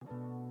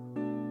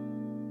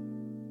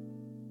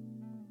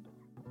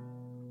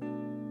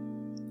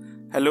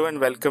Hello and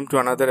welcome to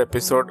another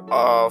episode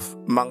of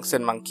Monks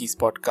and Monkeys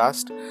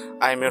podcast.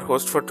 I am your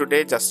host for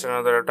today, Just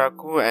Another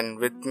Otaku, and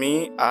with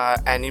me are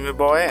Anime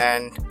Boy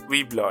and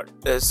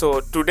Weeblord. So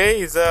today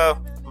is a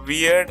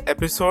weird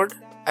episode.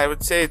 I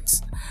would say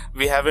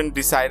we haven't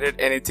decided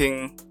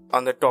anything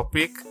on the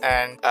topic,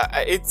 and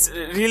it's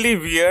really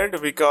weird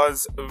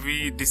because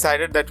we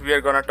decided that we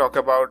are gonna talk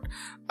about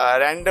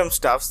random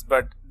stuffs,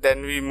 but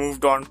then we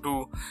moved on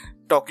to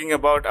talking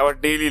about our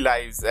daily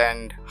lives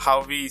and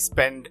how we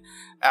spend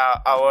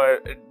our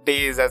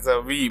days as a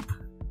weeb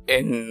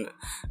in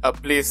a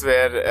place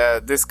where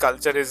this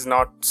culture is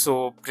not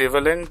so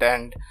prevalent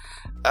and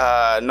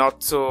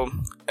not so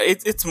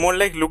it's more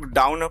like looked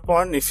down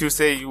upon. If you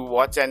say you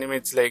watch anime,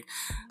 it's like,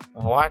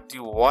 what,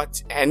 you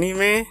watch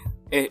anime?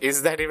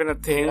 Is that even a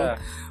thing? Yeah.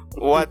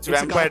 Watch It's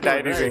Vampire a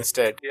cartoon, Diaries right?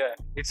 instead. Yeah,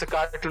 it's a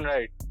cartoon,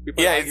 right?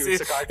 People Yeah, argue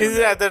it's a cartoon.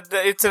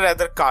 it's a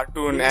rather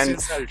cartoon It's and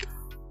insult.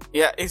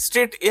 yeah, it's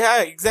straight.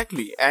 Yeah,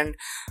 exactly. And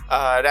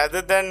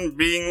rather than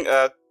being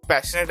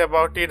passionate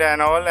about it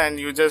and all, and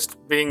you just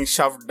being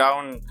shoved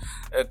down,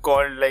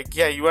 called like,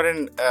 yeah, you are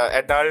an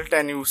adult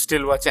and you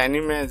still watch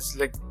anime. It's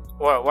like,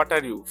 what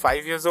are you,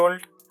 5 years old?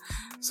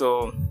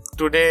 So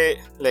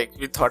today, like,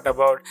 we thought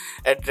about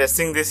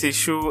addressing this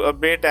issue a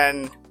bit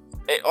and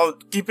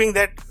keeping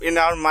that in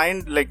our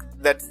mind, like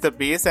that's the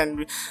base,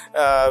 and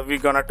we're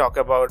gonna talk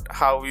about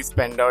how we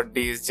spend our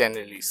days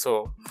generally.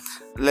 So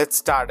let's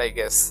start, I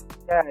guess.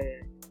 Yeah.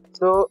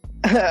 So,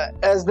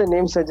 as the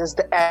name suggests,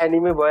 the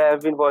anime boy,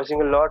 I've been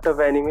watching a lot of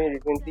anime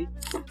recently.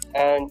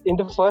 And in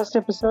the first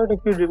episode,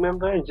 if you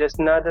remember, just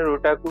another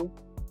otaku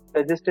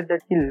suggested that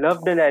he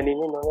loved an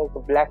anime known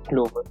as Black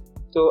Clover.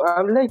 So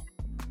I'm like,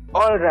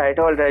 all right,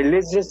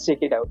 let's just check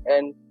it out.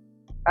 And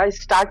I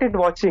started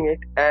watching it,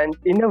 and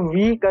in a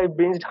week, I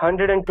binged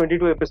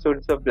 122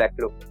 episodes of Black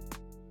Clover.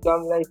 So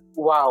I'm like,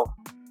 wow,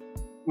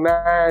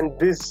 man,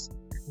 this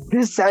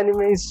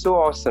anime is so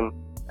awesome.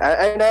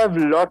 And I have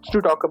lots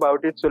to talk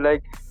about it. So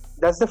like,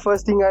 that's the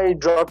first thing I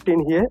dropped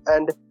in here.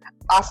 And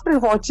after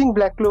watching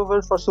Black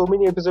Clover for so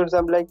many episodes,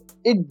 I'm like,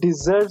 it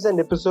deserves an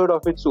episode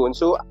of its own.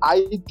 So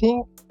I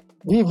think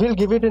we will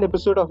give it an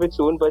episode of its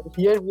own. But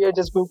here we are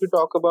just going to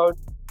talk about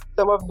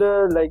some of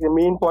the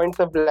main points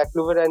of Black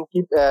Clover and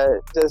keep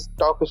just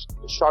talk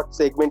a short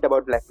segment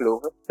about Black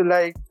Clover. So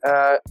like,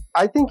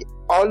 I think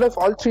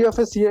all three of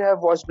us here have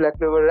watched Black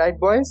Clover, right,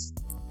 boys?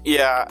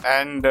 Yeah,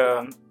 and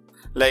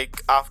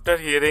like after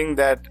hearing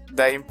that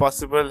the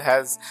impossible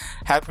has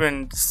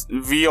happened,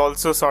 we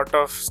also sort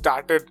of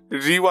started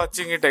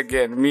rewatching it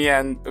again. Me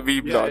and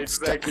Weeblord. Yeah,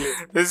 exactly.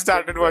 We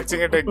started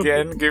watching it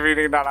again, giving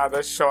it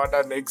another shot,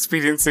 and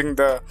experiencing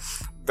the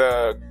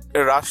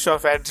rush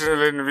of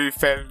adrenaline we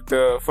felt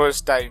the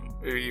first time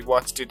we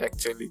watched it.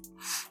 Actually,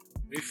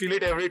 We feel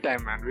it every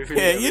time, man. We feel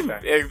it every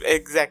time.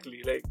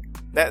 Exactly. Like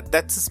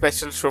that's a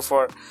special show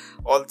for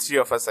all three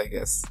of us, I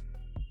guess.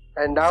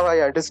 And now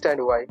I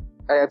understand why.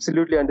 I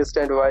absolutely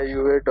understand why you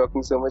were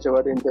talking so much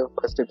about it in the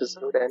first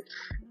episode, and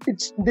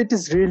it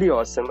is really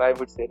awesome. I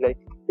would say, like,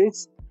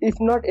 it's, if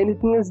not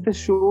anything else, the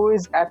show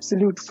is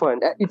absolute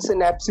fun. It's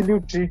an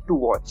absolute treat to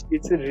watch.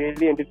 It's a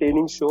really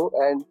entertaining show,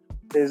 and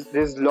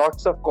there's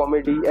lots of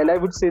comedy, and I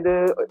would say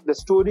the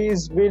story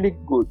is really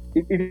good.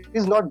 It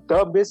is not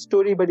the best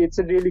story, but it's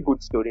a really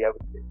good story, I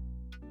would say.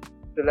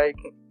 So like,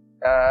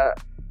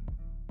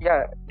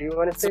 yeah, do you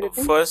want to say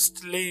anything?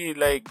 Firstly,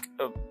 like,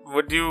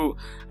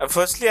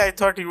 firstly, I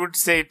thought you would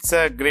say it's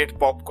a great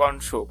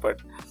popcorn show,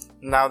 but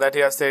now that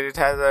you have said it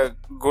has a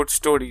good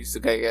story, so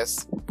I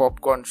guess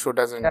popcorn show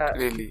doesn't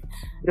really.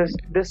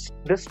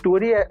 The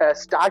story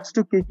starts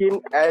to kick in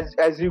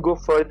as you go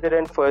further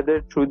and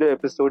further through the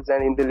episodes,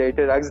 and in the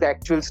later as the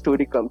actual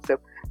story comes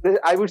up.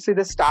 I would say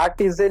the start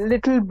is a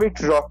little bit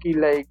rocky,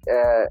 like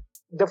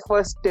the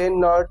first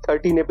 10 or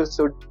 13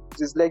 episodes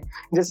is like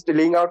just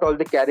laying out all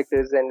the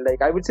characters, and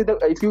like I would say that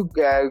if you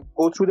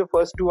go through the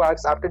first two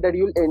arcs, after that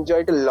you'll enjoy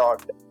it a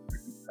lot.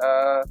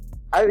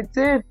 I would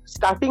say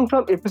starting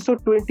from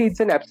episode 20, it's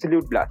an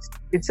absolute blast.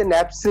 It's an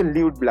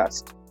absolute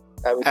blast,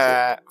 I would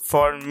say.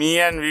 For me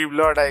and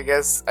Weeblord, I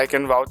guess I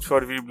can vouch for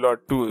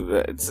Weeblord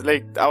too. It's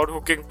like our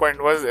hooking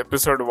point was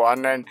episode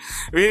 1, and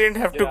we didn't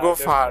have to go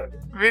far.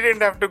 We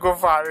didn't have to go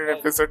far in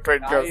episode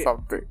 20 or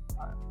something.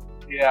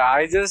 Yeah,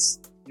 I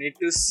just need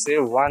to say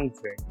one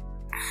thing.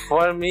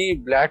 For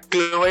me, Black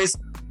Clover is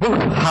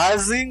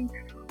buhazing,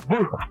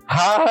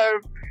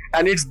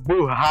 and it's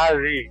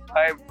buhari.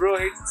 Bro,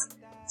 it's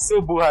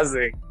so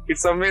buhazing.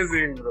 It's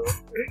amazing, bro.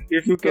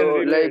 If you can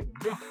relate.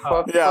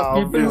 For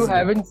people who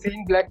haven't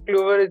seen Black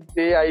Clover,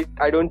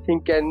 I don't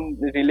think can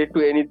relate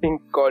to anything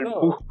called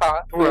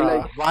buha.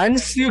 Like,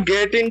 once you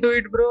get into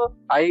it, bro,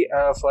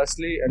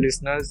 firstly,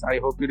 listeners, I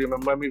hope you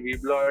remember me,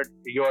 Weeblord,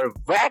 your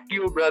whack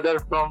you brother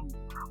from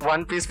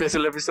One Piece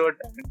special episode.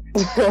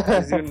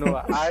 As you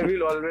know, I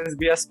will always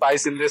be a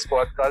spice in this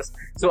podcast,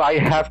 so I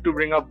have to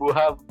bring up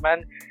Buha.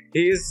 Man,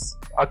 he is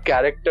a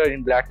character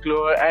in Black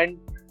Clover, and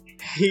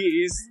he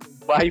is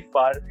by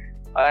far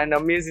an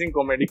amazing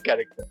comedic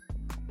character.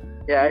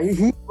 Yeah,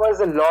 he was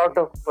a lot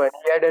of fun.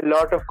 He had a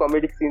lot of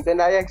comedic scenes,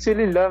 and I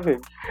actually love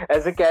him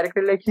as a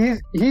character. Like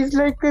he's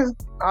like this.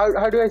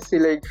 How do I say?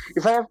 Like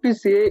if I have to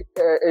say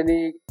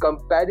any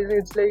comparison,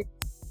 it's like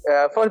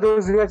for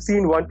those who have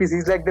seen One Piece,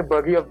 he's like the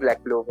Buggy of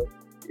Black Clover.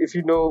 If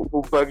you know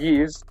who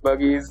Buggy is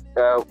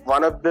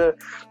one of the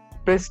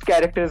best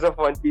characters of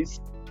One Piece.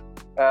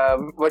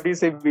 What do you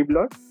say,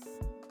 Biblon?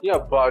 Yeah,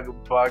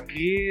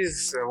 Buggy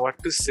is what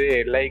to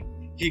say. Like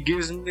he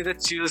gives me the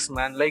chills,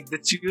 man. Like the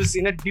chills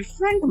in a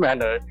different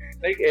manner.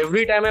 Like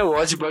every time I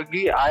watch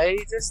Buggy, I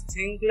just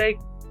think like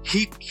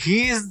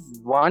he is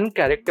one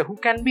character who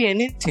can be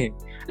anything.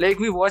 Like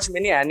we watch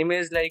many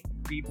animes, like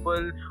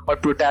people or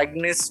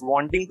protagonists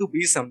wanting to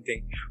be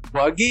something.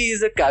 Buggy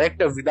is a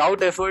character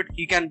without effort.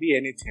 He can be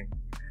anything.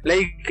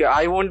 Like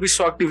I won't be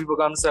shocked if he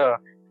becomes a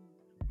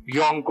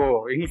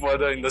Yonko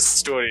in the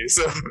story.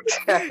 So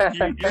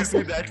he gives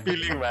me that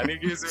feeling, man. He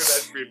gives me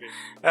that feeling.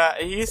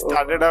 He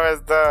started out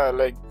as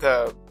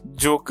the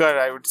Joker,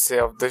 I would say,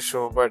 of the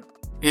show, but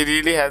he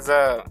really has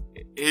a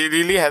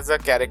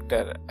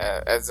character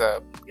as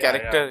a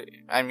character. Yeah.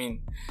 I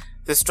mean,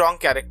 the strong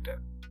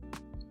character,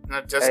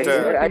 not just a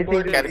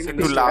character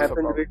to laugh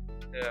about.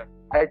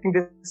 I think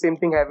the same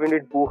thing happened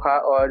with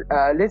Buha, or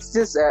let's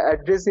just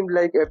address him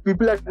like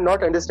people are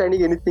not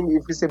understanding anything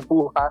if we say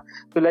Buha.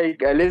 So like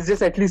let's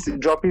just at least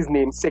drop his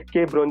name,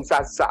 Sekke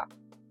Bronzasa.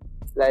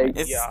 Like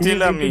it's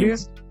still a meme.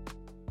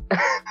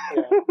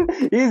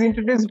 He's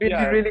introduced really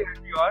early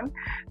on.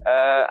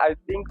 I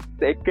think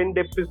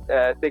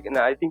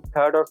I think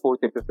third or fourth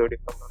episode, if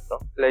I'm not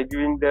wrong. Like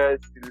during the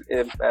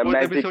fourth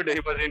episode,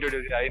 he was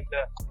introduced.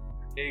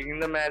 In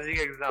the magic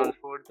exams,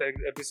 fourth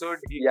episode,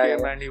 he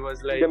came and he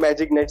was like the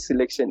magic net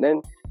selection,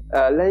 and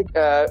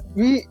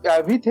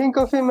we think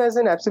of him as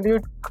an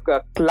absolute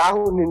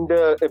clown in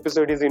the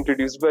episode he's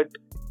introduced, but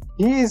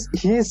he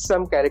is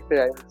some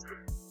character. I would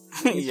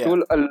say. He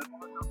stole a lot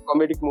of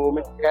comedic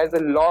moments. He has a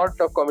lot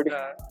of comedic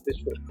moments in this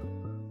show.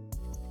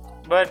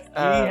 But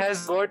he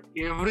has got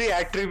every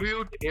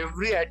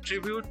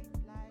attribute.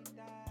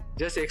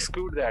 Just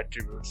exclude the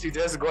attributes. He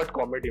just got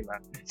comedy, man.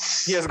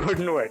 He has got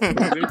no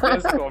attributes. He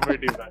just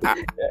comedy,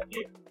 man.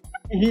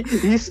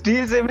 He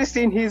steals every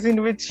scene he's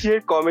in with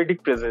sheer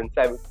comedic presence.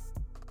 I mean.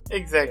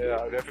 Exactly.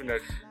 Yeah,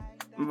 definitely.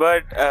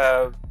 But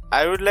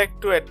I would like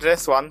to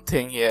address one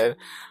thing here.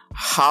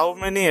 How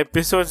many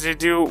episodes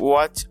did you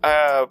watch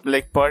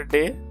per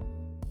day?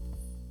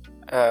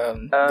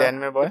 The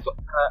anime boy?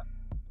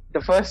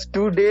 The first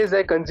 2 days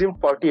I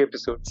consumed 40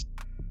 episodes.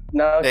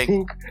 Now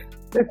think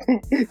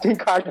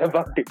hard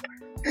about it.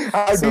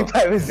 How deep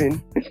I was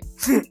in.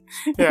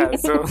 Yeah,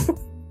 so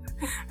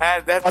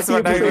that's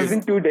what I was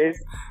in 2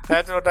 days.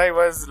 That's what I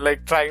was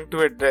like trying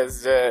to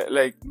address.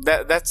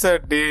 That's a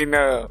day in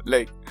a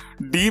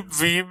deep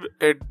weeb,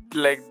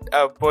 like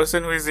a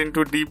person who is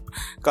into deep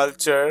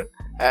culture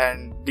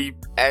and deep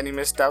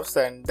anime stuffs,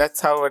 and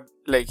that's how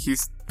he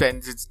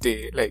spends his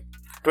day,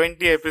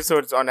 20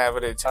 episodes on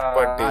average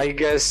per day. I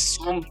guess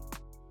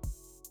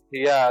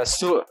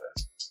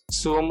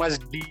so much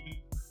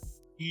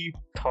deep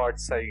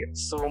thoughts, I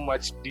guess. So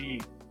much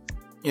deep.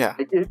 Yeah.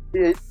 It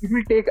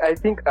will take, I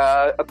think,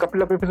 a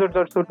couple of episodes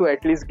or so to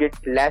at least get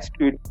lashed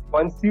to it.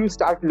 Once you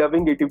start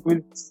loving it, it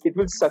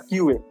will suck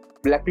you in.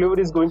 Black Clover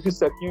is going to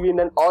suck you in,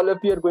 and all of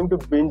you are going to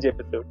binge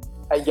episodes.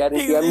 I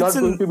guarantee. I'm not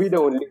going to be the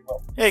only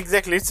one. Yeah,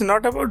 exactly. It's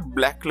not about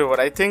Black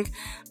Clover. I think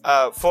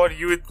for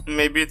you,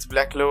 maybe it's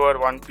Black Clover,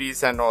 One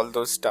Piece, and all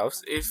those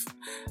stuffs. If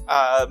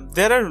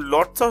there are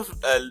lots of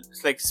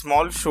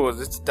small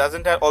shows, it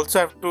doesn't also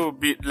have to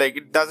be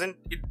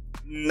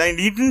it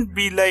needn't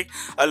be like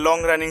a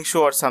long running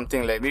show or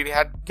something like that.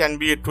 It can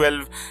be a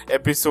 12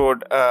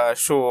 episode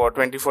show or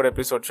 24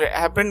 episode show. It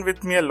happened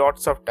with me a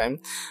lots of time.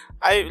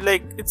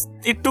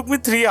 It took me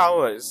 3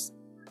 hours.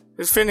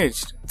 It's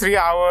finished. 3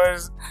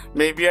 hours,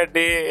 maybe a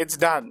day, it's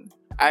done.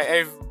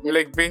 I've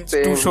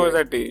binged 2 shows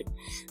a day.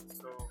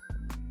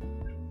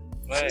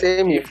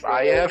 Same. If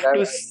I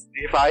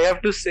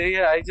have to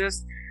say, I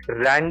just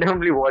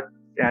randomly watch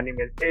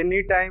animes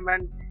anytime,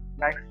 and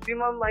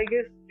maximum, I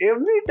guess,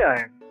 every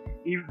time.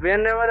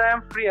 Whenever I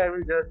am free, I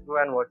will just go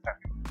and watch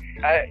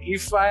anime.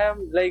 If I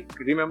am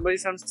remembering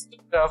some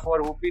stuff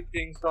or OP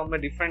things from a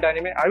different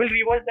anime, I will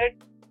rewatch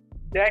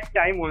that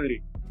time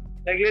only.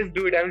 Let's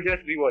do it. I will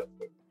just rewatch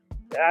it.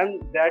 I'm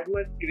that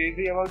much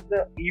crazy about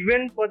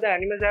even for the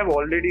animes I have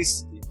already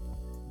seen.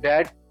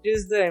 That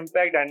is the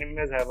impact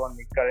animes have on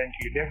me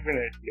currently.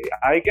 Definitely,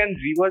 I can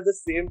rewatch the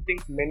same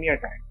things many a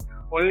time.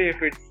 Only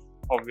if it's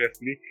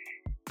obviously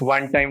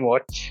one-time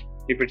watch.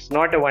 If it's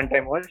not a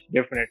one-time watch,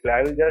 definitely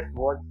I will just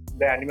watch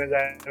the animes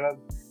I have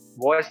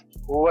watched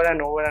over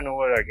and over and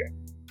over again.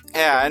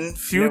 Yeah, and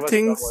few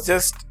things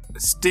just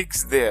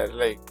sticks there.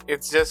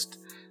 It's just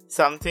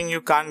something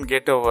you can't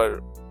get over.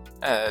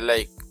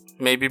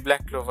 Maybe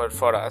Black Clover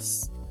for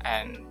us,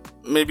 and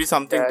maybe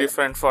something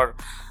different for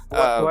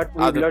what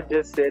Miglot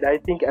just said. I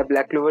think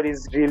Black Clover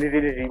is really,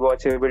 really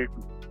rewatchable.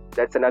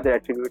 That's another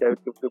attribute I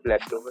would give to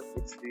Black Clover.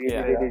 It's really,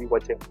 Yeah. really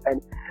watchable.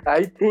 And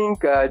I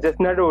think just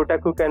another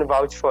otaku can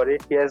vouch for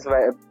it. He has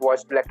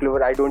watched Black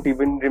Clover. I don't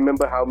even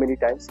remember how many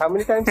times. How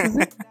many times is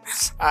it?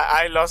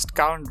 I lost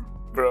count,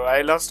 bro.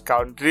 I lost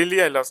count.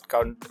 Really, I lost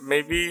count.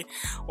 Maybe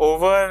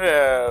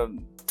over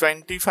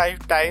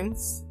 25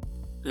 times.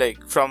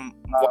 Like from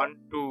 1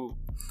 to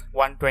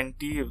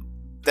 120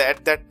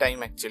 at that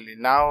time actually.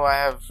 Now I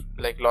have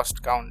like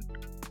lost count.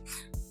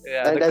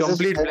 Yeah, And the as a-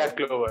 complete Black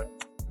Clover.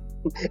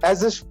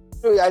 As a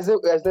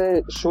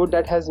show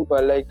that has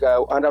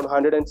around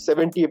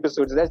 170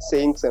 episodes, that's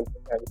saying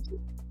something. I would say.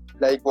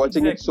 Like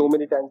watching it so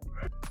many times.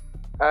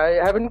 I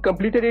haven't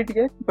completed it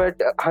yet, but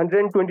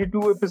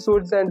 122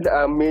 episodes and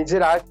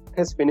major arc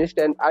has finished,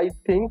 and I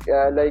think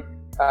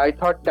I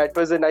thought that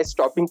was a nice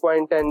stopping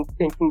point, and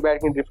thinking back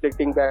and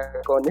reflecting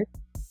back on it.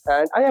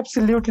 And I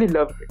absolutely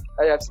loved it.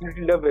 I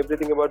absolutely love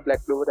everything about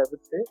Black Clover, I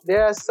would say.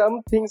 There are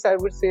some things I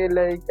would say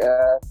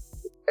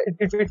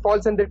it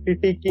falls under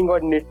critiquing or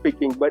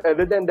nitpicking, but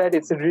other than that,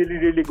 it's a really,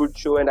 really good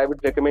show, and I would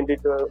recommend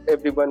it to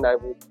everyone I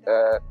would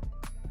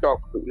talk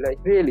to. Like,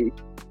 really,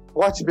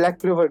 watch Black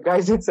Clover,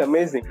 guys. It's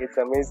amazing. It's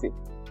amazing.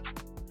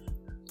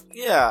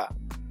 Yeah,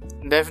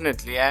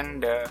 definitely.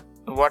 And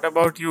what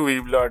about you,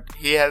 Weeblood?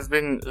 He has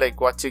been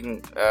like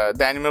watching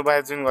the anime boy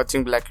has been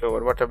watching Black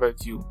Clover. What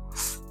about you?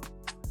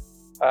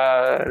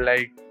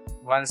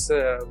 Once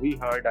we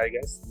heard, I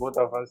guess both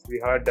of us, we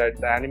heard that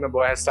the anime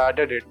boy has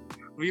started it.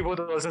 We both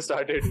also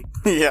started it.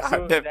 Yeah,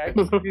 So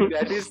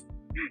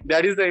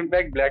that is the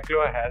impact Black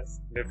Clover has.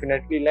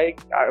 Definitely,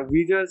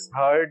 we just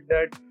heard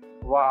that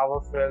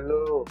our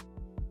fellow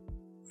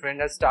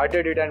friend has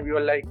started it, and we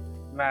were like,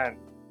 man,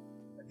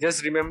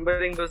 just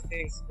remembering those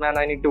things, man,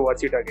 I need to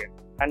watch it again.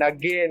 And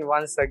again,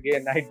 once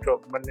again, I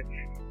dropped.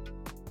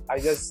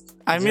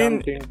 I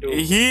mean, jumped into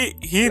he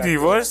Black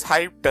reverse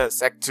hyped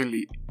us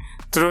actually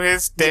through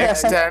his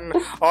text and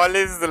all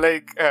his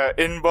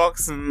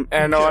inbox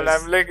and all.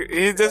 Yes. I'm like,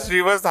 he just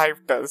reverse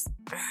hyped us.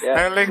 Yeah.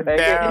 I'm like,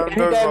 damn, those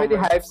Anytime any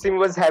moments. hype scene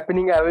was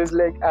happening, I was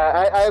like,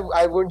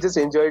 I won't just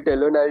enjoy it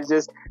alone. I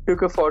just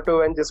took a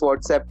photo and just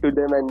WhatsApp to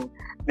them, and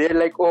they're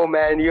like, oh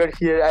man, you're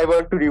here. I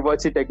want to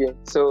rewatch it again.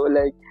 So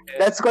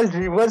that's called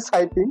reverse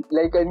hyping.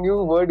 Like a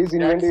new word is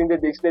invented in the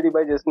dictionary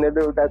by just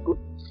another otaku.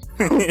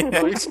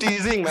 No, it's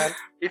teasing, man.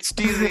 It's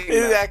teasing.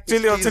 It's man.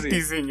 actually It's also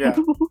teasing, yeah.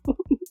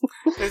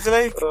 It's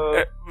like,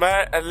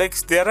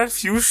 there are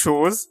few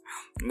shows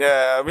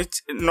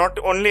which not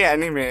only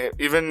anime,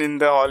 even in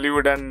the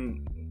Hollywood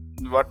and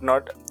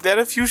whatnot, there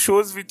are few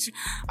shows which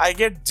I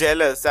get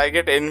jealous, I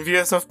get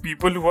envious of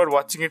people who are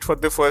watching it for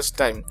the first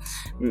time.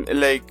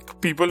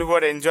 Like people who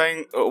are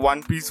enjoying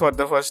One Piece for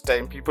the first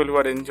time, people who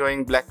are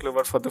enjoying Black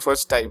Clover for the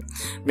first time,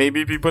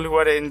 maybe people who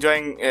are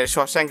enjoying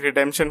Shawshank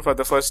Redemption for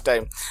the first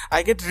time.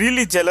 I get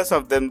really jealous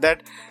of them,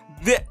 that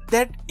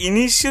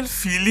initial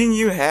feeling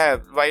you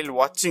have while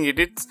watching it,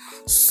 it's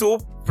so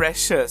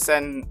precious,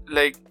 and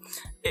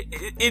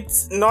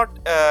it's not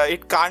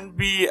it can't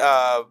be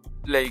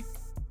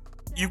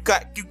you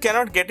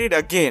cannot get it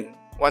again.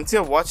 Once you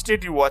have watched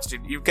it, you watched it.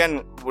 You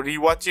can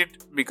rewatch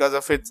it because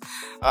of its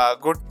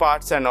good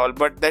parts and all,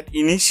 but that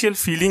initial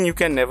feeling you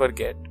can never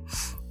get.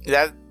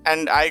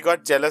 And I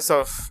got jealous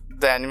of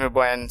the anime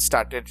boy and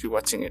started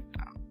rewatching it.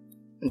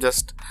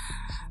 Just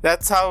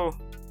that's how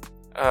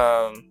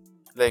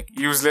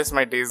useless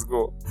my days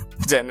go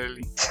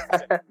generally.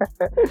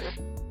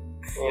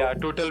 Yeah,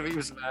 total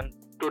weaves, man.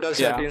 Total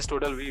sentence,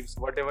 total weaves,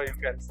 whatever you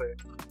can say.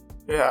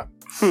 Yeah.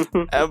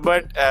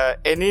 But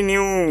any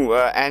new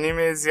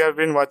animes you have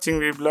been watching,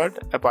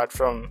 Weeblood, apart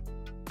from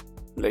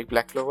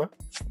Black Clover?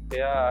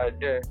 Yeah,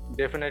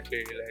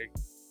 definitely.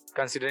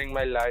 Considering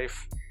my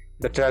life,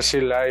 the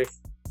trashy life,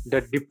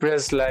 the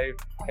depressed life,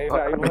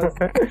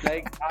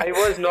 I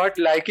was not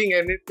liking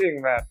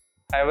anything, man.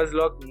 I was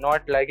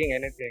not liking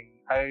anything.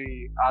 I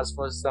asked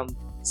for some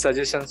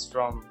suggestions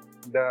from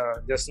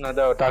just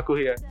another otaku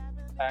here,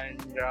 and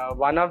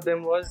one of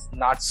them was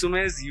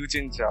Natsume's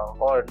Yujin Chao,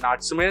 or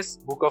Natsume's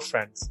Book of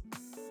Friends.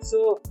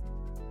 So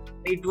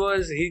he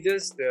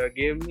just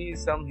gave me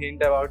some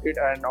hint about it,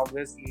 and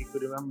obviously, if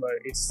you remember,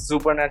 it's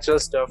supernatural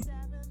stuff.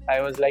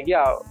 I was like,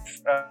 yeah,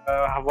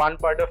 one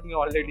part of me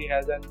already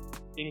has an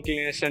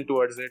inclination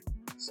towards it.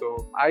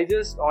 So I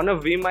just, on a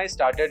whim, I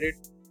started it,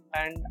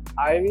 and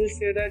I will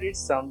say that it's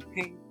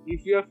something,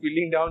 if you are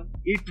feeling down,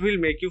 it will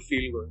make you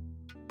feel good.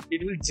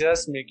 It will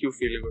just make you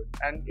feel good,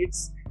 and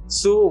it's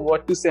so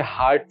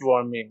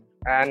heartwarming.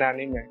 An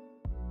anime,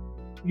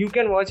 you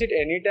can watch it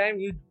anytime.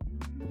 You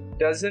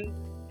doesn't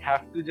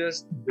have to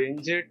just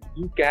binge it.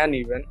 You can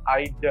even.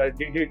 I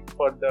did it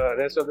for the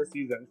rest of the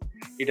seasons.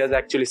 It has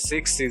actually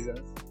 6 seasons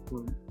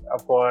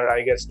for,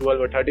 I guess,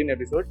 12 or 13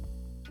 episodes.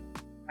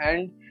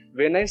 And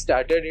when I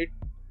started it,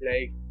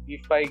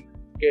 if I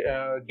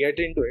get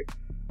into it,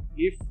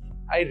 if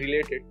I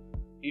relate it,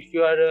 if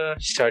you are a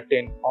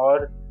shut-in,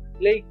 or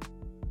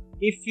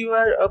if you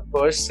are a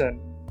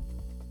person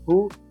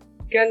who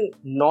can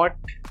not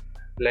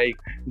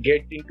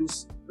get into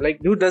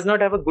who does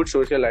not have a good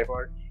social life,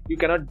 or you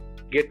cannot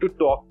get to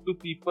talk to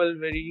people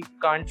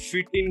can't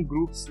fit in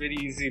groups very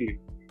easily,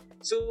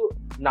 So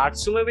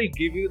Natsume will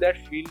give you that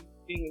feeling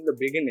in the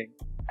beginning,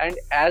 and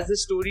as the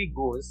story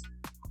goes,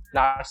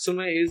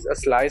 Natsume is a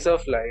slice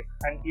of life,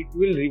 and it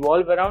will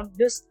revolve around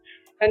just,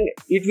 and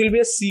it will be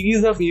a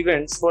series of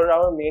events for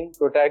our main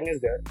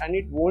protagonist there, and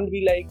it won't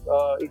be like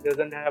it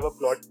doesn't have a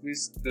plot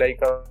twist like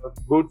a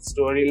good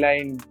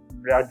storyline,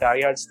 a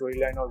die-hard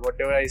storyline or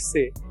whatever I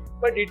say,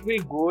 but it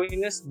will go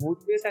in a smooth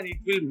pace and it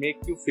will make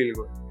you feel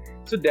good.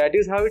 So that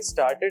is how it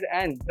started,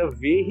 and the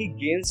way he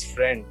gains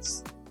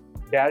friends,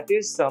 that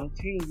is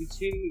something which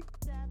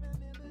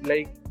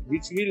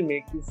will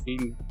make you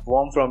feel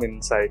warm from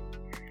inside.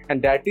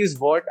 And that is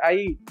what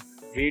I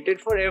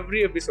waited for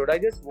every episode. I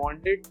just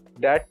wanted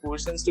that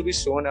portions to be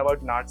shown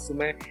about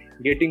Natsume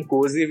getting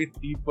cozy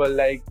with people,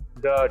 like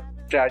the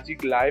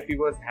tragic life he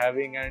was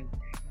having, and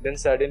then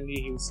suddenly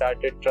he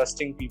started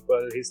trusting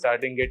people. He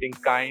started getting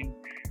kind.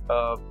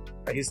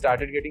 He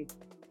started getting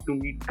to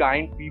meet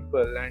kind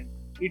people, and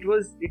it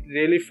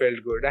really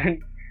felt good.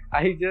 And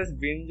I just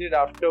binged it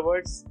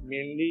afterwards.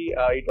 Mainly,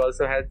 it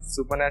also has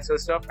supernatural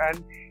stuff,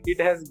 and it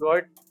has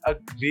got a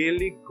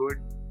really good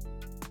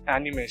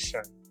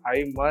animation.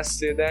 I must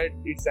say that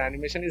its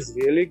animation is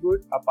really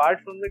good. Apart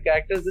from the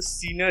characters, the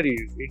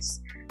sceneries,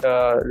 it's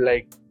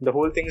like the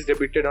whole thing is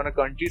depicted on a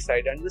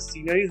countryside, and the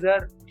sceneries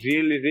are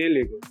really,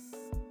 really good.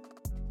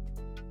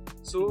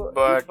 So,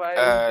 but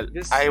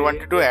if I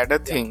wanted to add a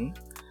thing.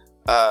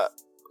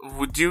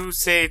 Would you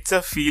say it's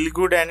a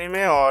feel-good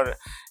anime, or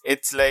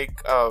it's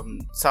like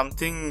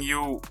something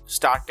you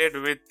started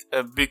with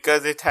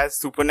because it has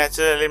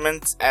supernatural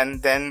elements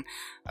and then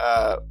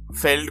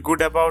felt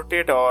good about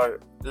it, or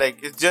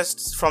like it's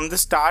just from the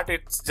start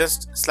it's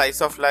just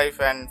slice of life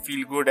and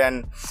feel good,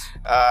 and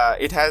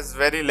it has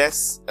very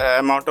less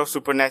amount of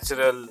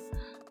supernatural?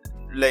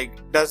 Like,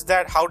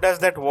 how does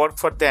that work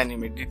for the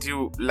anime? Did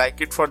you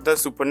like it for the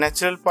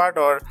supernatural part,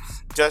 or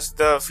just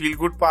the feel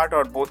good part,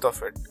 or both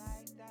of it?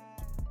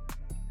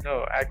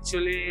 No,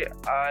 actually,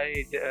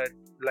 I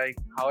like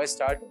how I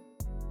started.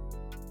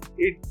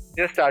 It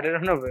just started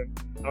on a whim.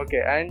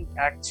 Okay, and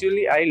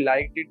actually, I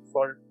liked it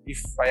for,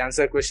 if I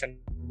answer a question,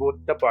 both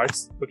the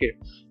parts. Okay,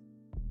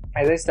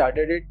 as I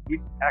started it, it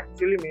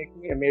actually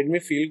made me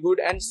feel good,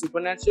 and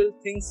supernatural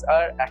things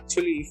are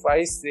actually, if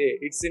I say,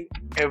 it's in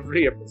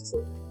every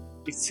episode.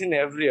 It's in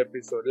every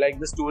episode. Like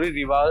the story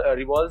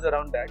revolves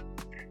around that.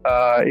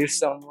 If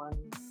someone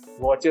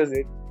watches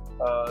it,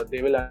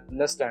 they will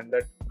understand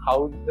that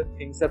how the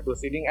things are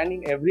proceeding, and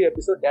in every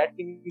episode that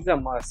thing is a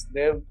must.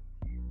 There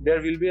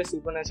will be a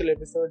supernatural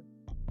episode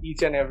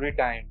each and every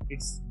time.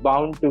 It's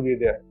bound to be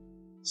there.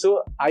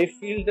 So I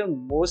feel the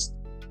most,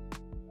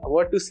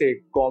 what to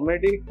say,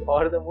 comedic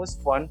or the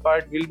most fun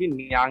part will be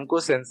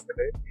Nyanko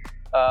sensei.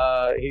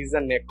 He's a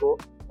neko,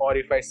 or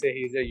if I say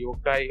he's a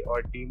yokai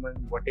or demon,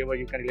 whatever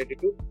you can relate it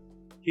to.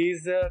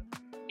 He's a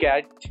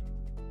cat,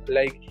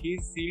 like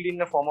he's sealed in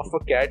the form of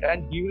a cat,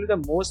 and he will be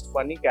the most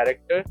funny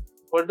character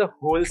for the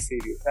whole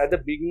series. At the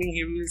beginning,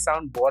 he will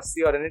sound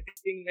bossy or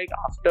anything. Like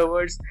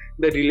afterwards,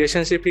 the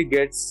relationship he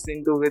gets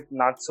into with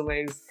Natsume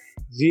is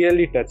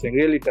really touching,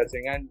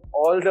 and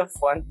all the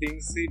fun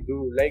things he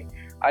do. Like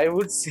I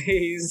would say,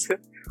 he's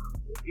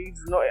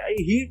not.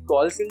 He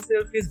calls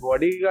himself his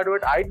bodyguard,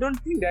 but I don't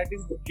think that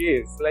is the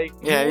case. Like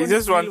he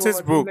just wants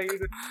his book.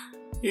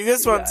 He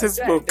just wants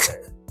his book.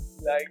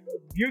 Like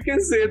you can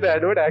say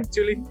that, but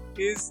actually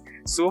he's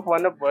so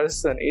fun a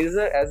person.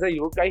 As a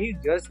yokai, he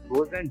just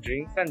goes and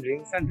drinks, and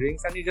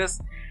he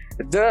just,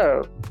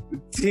 the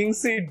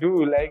things he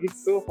do, like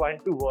it's so fun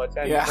to watch.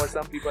 And for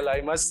some people,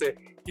 I must say,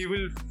 he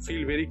will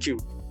feel very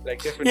cute.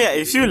 Like definitely. Yeah,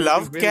 if you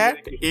love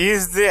cat, he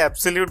is the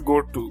absolute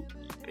go-to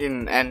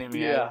in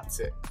anime. I would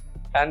say.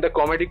 And the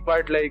comedic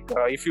part, like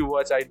if you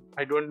watch,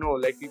 I don't know,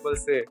 like people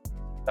say,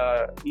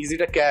 is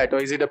it a cat or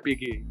is it a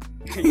piggy?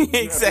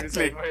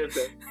 Exactly.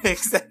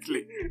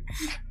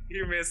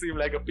 He may seem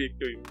like a pig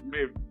to you,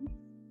 maybe.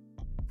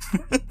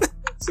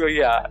 So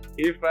yeah,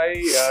 if I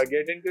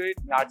get into it,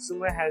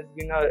 Natsume has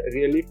been a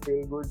really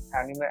feel-good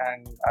anime,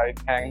 and I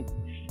thank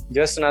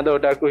Just Another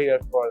Otaku here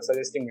for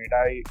suggesting it.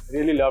 I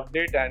really loved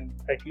it, and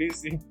at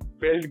least it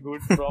felt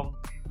good from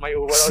my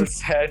overall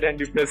sad and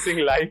depressing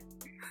life.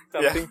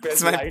 Something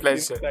felt light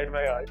inside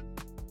my heart.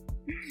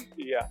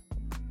 Yeah.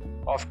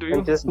 Off to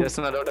you, Just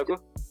Another Otaku.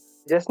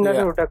 Just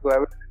Another Otaku, I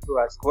would like to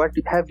ask, what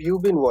have you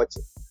been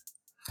watching?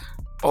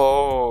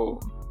 Oh,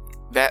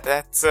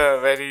 that's a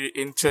very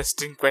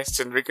interesting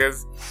question,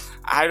 because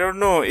I don't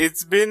know,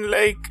 it's been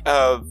like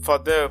for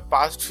the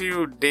past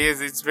few days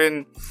it's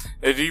been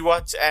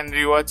rewatch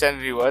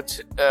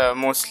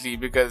mostly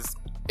because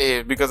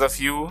of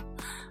you,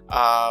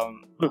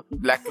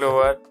 Black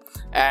Clover,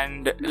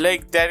 and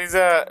like there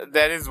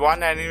is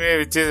one anime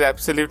which is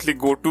absolutely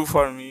go-to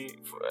for me,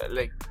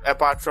 like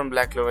apart from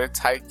Black Clover. It's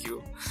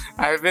Haikyuu.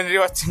 I've been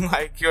rewatching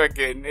Haikyuu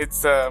again.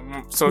 It's a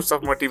source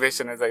of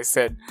motivation, as I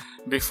said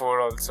before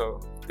also.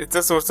 It's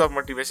a source of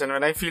motivation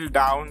when I feel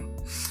down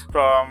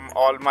from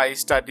all my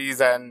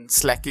studies and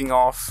slacking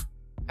off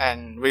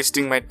and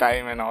wasting my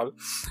time and all.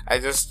 I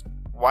just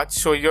watch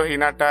Shoujo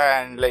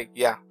Hinata and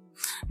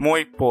Moe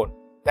Ippon.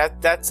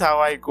 That's how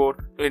I go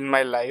in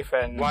my life.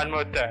 And One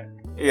more time.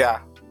 yeah.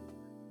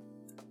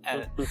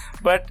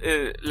 But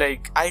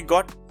like I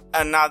got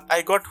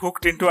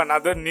hooked into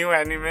another new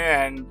anime,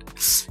 and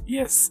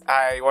yes,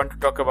 I want to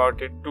talk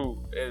about it too.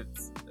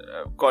 It's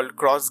called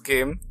Cross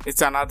Game.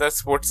 It's another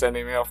sports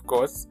anime, of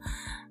course.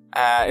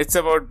 It's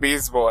about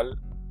baseball,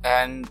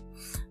 and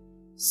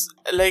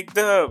like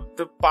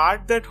the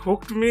part that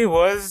hooked me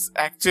was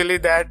actually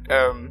that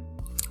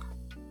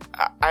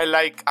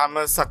I'm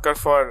a sucker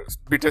for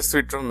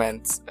bittersweet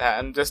romance.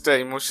 I'm just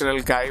an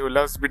emotional guy who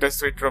loves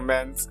bittersweet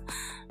romance.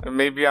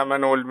 Maybe I'm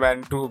an old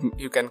man too.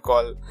 You can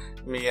call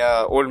me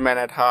a old man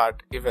at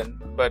heart, even.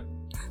 But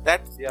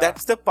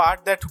that's the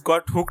part that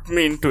got hooked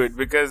me into it,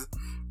 because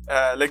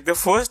like the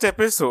first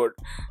episode,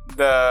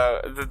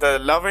 the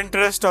love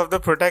interest of the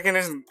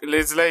protagonist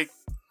is like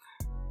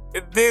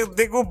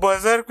they go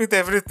berserk with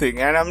everything,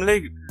 and I'm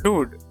like,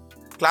 dude,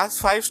 class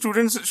 5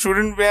 students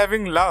shouldn't be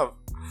having love.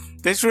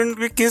 They shouldn't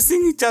be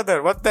kissing each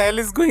other. What the hell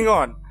is going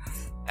on?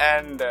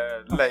 And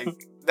like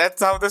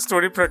that's how the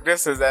story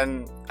progresses.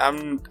 And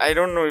I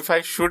don't know if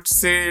I should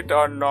say it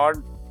or not.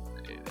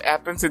 It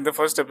happens in the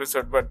first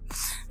episode, but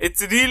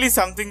it's really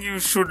something you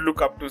should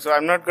look up to. So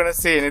I'm not gonna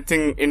say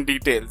anything in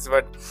details,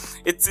 but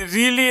it's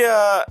really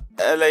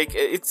like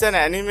it's an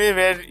anime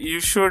where you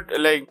should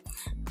like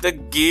the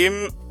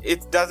game.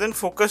 It doesn't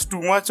focus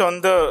too much on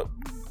the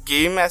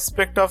game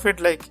aspect of it,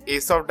 like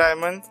Ace of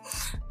Diamonds,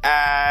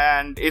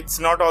 and it's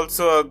not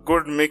also a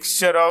good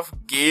mixture of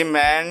game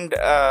and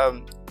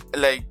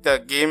like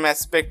the game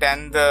aspect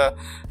and the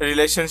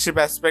relationship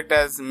aspect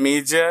as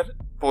major.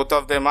 Both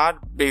of them are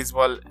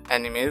baseball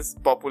animes,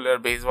 popular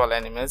baseball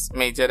animes,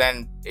 Major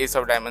and Ace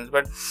of Diamonds.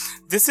 But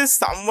this is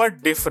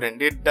somewhat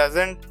different. It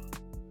doesn't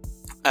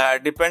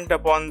depend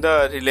upon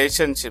the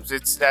relationships.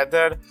 It's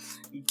rather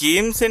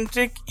game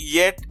centric,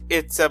 yet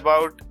it's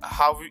about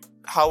how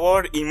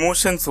our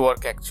emotions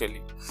work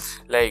actually.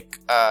 Like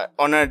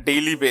on a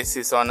daily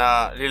basis, on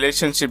a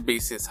relationship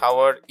basis, how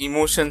our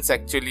emotions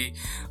actually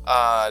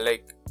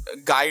like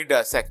guide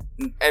us,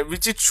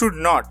 which it should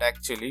not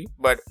actually.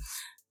 But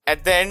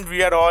at the end,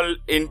 we are all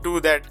into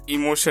that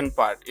emotion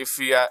part. If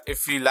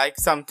we like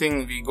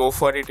something, we go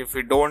for it. If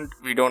we don't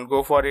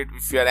go for it.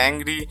 If we are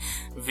angry,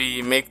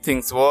 we make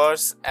things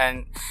worse.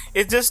 And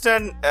it just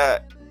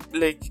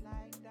like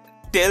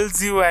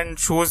tells you and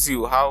shows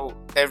you how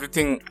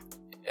everything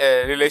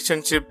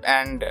relationship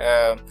and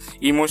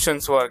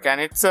emotions work. And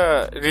it's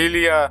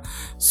really a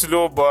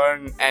slow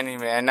burn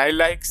anime, and I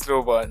like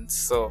slow burns.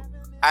 So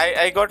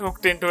I got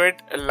hooked into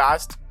it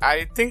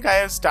I think I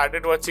have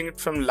started watching it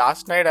from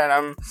last night, and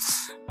I'm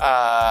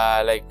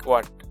like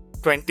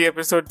 20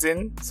 episodes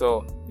in.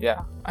 So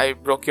yeah, I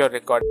broke your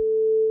record.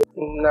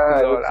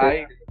 No,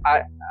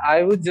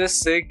 I would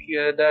just say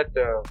here that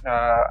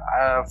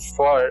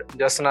for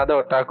just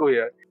another otaku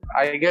here,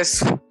 I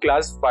guess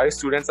class 5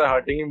 students are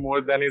hurting him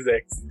more than his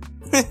ex.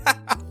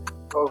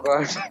 oh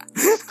god.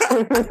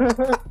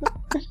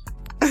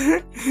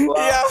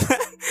 Yeah,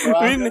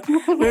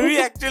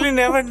 we actually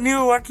never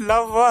knew what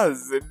love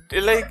was.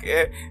 Like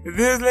they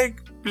was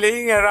like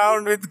playing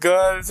around with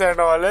girls and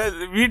all.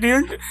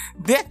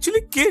 They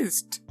actually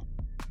kissed.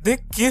 They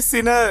kiss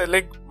in a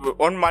like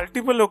on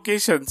multiple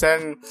occasions,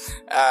 and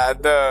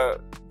the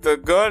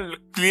girl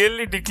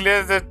clearly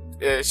declares that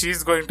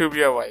she's going to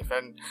be a wife.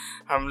 And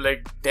I'm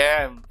like,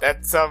 damn,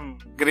 that's some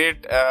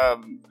great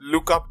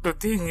look up to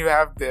thing you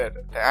have there.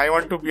 I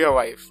want to be a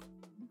wife.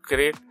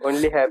 Great.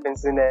 Only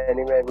happens in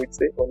anime, I would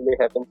say. Only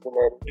happens in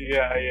anime.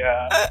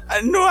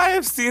 Yeah. No, I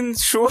have seen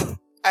shows.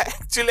 I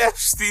actually have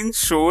seen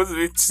shows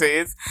which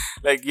says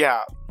like,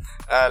 yeah,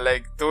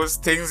 like those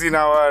things in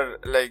our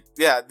like,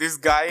 yeah, this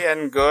guy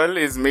and girl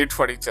is made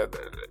for each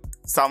other.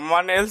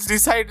 Someone else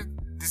decided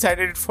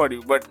it for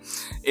you, but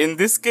in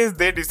this case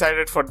they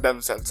decided for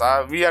themselves.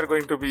 We are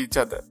going to be each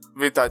other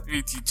with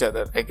each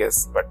other, I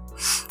guess. But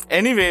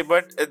anyway,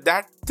 but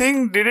that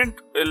thing didn't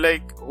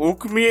like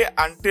hook me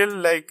until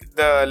like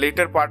the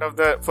later part of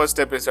the first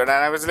episode, and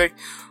I was like,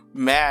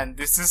 man,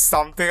 this is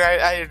something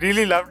I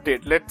really loved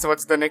it. Let's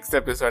watch the next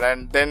episode,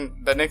 and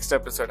then the next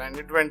episode, and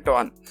it went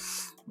on.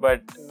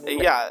 But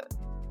yeah,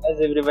 as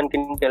everyone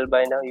can tell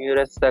by now, you're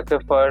a sucker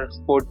for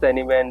sports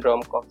anime and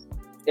rom-coms.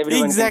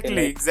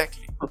 Exactly.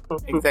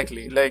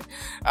 Like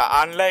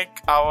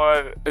unlike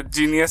our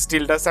genius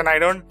Tildas, and I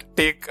don't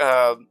take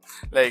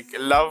like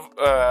love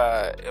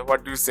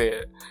what do you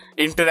say,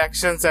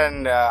 interactions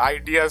and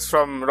ideas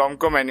from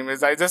rom-com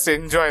animes. I just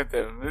enjoy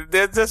them.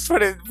 They're just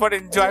for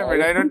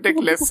enjoyment. I don't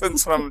take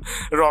lessons from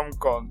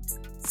rom-coms.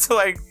 So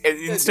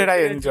instead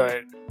I enjoy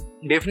it.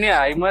 Definitely,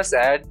 I must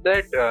add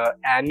that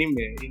anime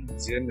in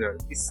general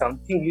is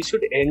something you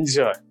should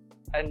enjoy.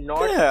 And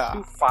not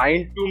to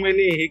find too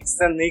many hicks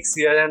and nicks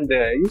here and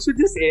there. You should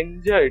just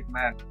enjoy it,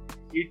 man.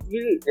 It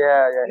will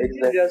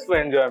exactly. Just for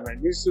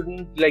enjoyment. You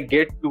shouldn't like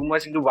get too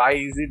much into why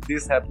is it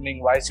this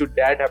happening, why should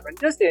that happen.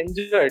 Just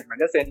enjoy it, man.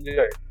 Just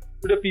enjoy it.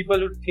 To the people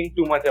who think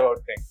too much about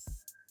things.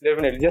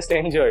 Definitely, just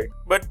enjoy it.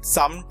 But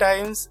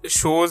sometimes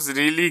shows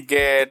really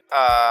get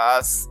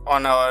us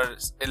on our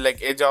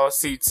like edge of our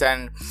seats,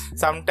 and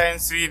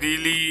sometimes we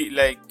really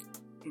like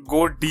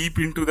go deep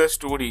into the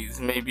stories.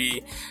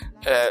 Maybe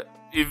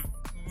if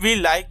we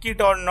like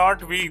it or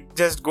not, we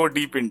just go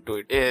deep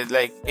into it.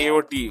 Like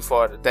AOT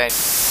for the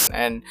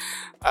and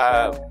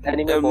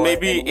Anime boy,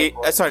 maybe anime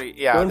boy. sorry,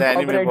 yeah, Don't the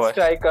anime copyright boy.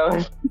 strike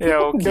us. Yeah,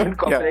 okay. Don't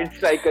copyright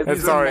strike us.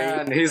 That's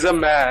sorry. He's a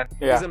man.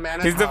 Yeah. He's a man.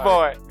 at He's the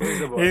heart. boy. He's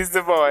the boy. He's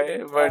the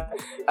boy. But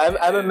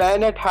I'm a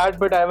man at heart,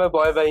 but I'm a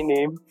boy by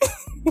name.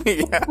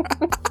 yeah.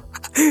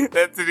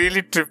 That's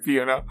really trippy,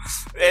 you know.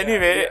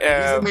 Anyway,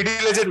 He's a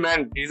mid-legend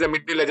man. He's a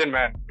mid-legend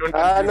man. Don't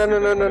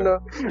No.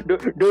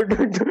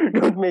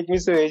 Don't make me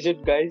so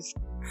aged, guys.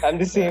 I'm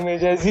the same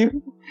age as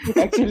you.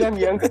 Actually, I'm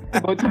younger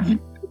than both of you.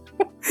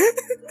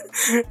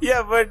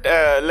 yeah, but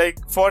like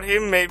for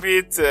him, maybe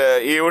it's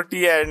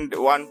AOT and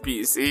One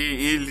Piece.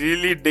 He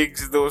really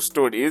digs those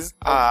stories.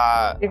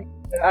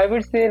 I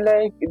would say,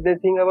 like, the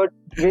thing about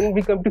when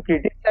we come to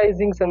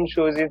criticizing some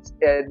shows, it's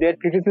their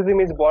criticism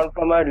is born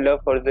from our love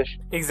for the show.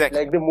 Exactly.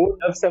 Like, the more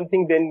love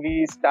something, then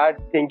we start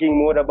thinking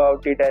more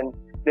about it, and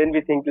then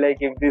we think,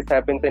 like, if this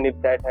happens and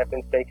if that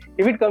happens, like,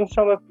 if it comes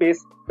from a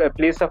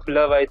place of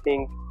love, I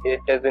think it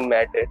doesn't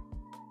matter.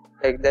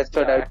 Like, that's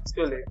what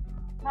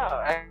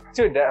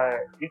Actually,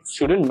 it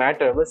shouldn't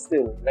matter, but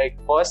still, like,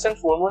 first and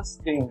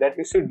foremost thing that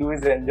you should do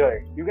is enjoy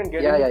it. You can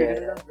get into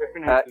criticism,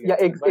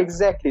 definitely.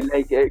 Exactly.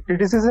 Like,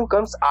 criticism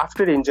comes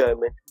after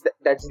enjoyment.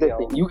 That's the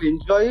thing. You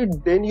enjoy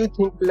it, then you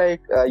think,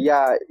 like,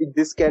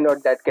 this can or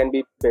that can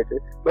be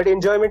better. But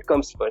enjoyment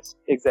comes first.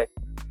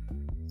 Exactly.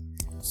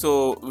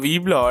 So,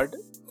 Weeblood,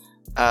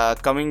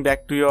 coming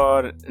back to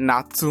your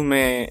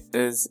Natsume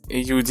is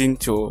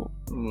Yujincho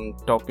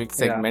topic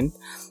segment,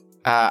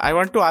 I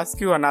want to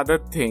ask you another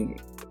thing.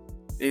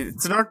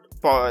 It's not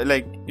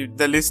like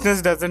the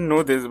listeners doesn't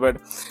know this, but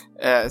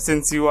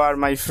since you are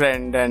my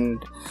friend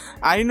and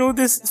I know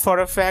this for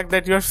a fact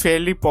that you're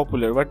fairly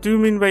popular. What do you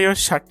mean by you're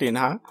shut in,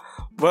 huh?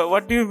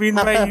 What do you mean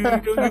by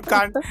you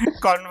can't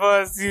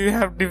converse, you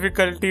have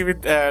difficulty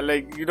with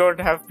like you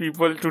don't have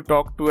people to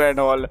talk to and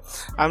all?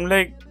 I'm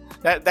like,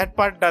 that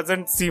part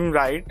doesn't seem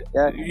right.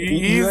 Yeah,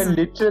 you are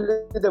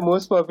literally the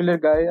most popular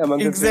guy among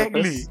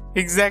the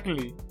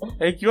Exactly.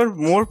 Like you're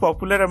more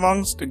popular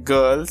amongst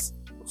girls.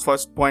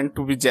 First point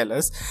to be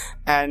jealous,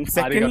 and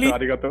secondly,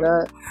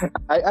 arigato.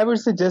 I would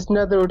say just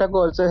now the otaku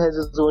also has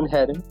his own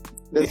harem.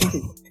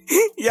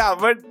 yeah,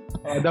 but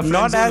the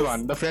not as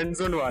one. The friend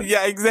zone one.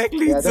 Yeah,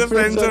 exactly. It's the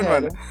friend zone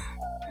one,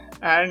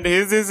 and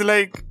his is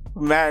like,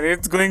 man,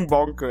 it's going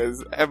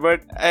bonkers.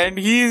 And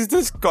he is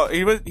just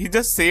he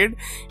just said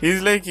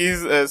he's like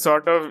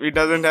sort of he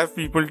doesn't have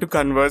people to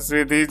converse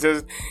with. He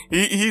just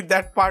he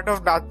that part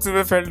of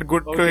Natsume felt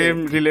good to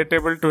him,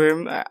 relatable to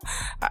him.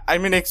 I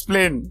mean,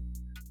 explain.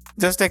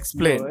 Just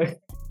explain.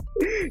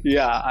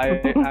 Yeah,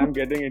 I'm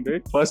getting into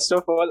it. First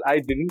of all, I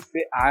didn't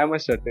say I am a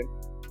shut-in.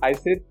 I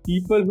said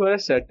people who are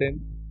shut-in.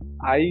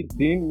 I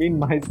didn't mean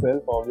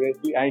myself,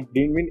 obviously. I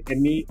didn't mean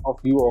any of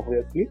you,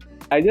 obviously.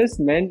 I just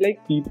meant like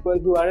people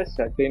who are a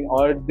shut-in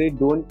or they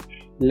don't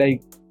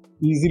like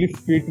easily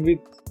fit with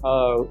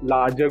a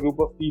larger group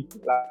of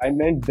people. I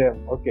meant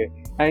them, okay.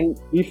 And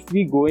if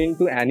we go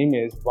into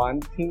animes,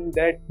 one thing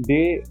that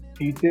they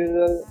teach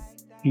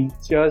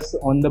us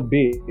on the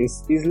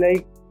base is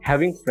like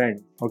having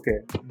friends, okay.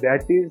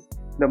 That is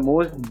the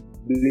most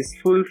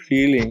blissful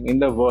feeling in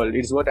the world.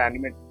 It's what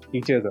anime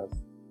teaches us.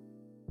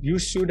 You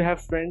should have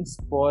friends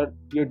for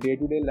your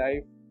day-to-day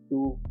life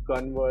to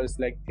converse,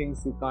 like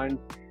things you can't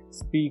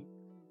speak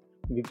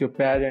with your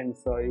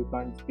parents or you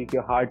can't speak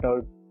your heart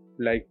out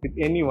like with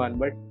anyone,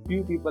 but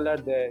few people are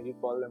there, you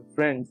call them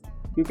friends.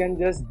 You can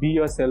just be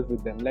yourself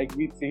with them, like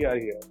we three are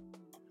here.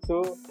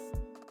 So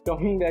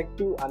coming back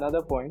to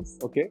another points,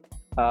 okay.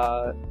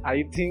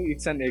 I think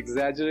it's an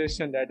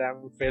exaggeration that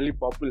I'm fairly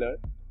popular.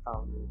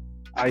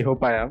 I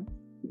hope I am,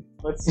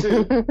 but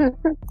still,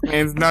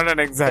 it's not an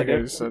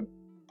exaggeration.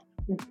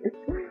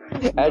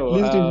 At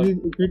least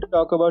if we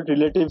talk about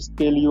relative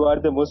scale, you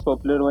are the most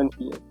popular one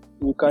here.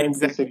 You can't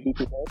disagree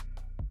to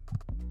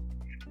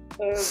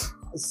that.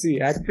 See,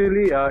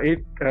 actually,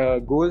 it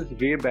goes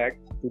way back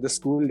to the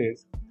school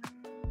days.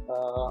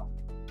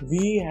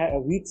 We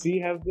three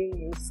have been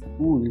in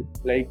school.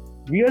 Like,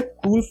 we are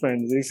school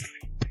friends.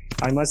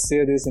 I must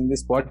say this in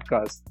this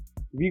podcast.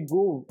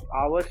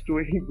 Our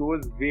story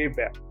goes way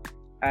back.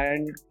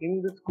 And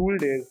in the school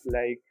days,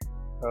 like,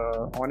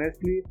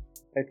 honestly,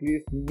 at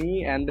least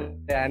me and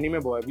the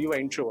anime boy, we were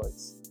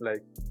introverts.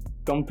 Like,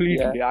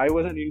 completely. Yeah. I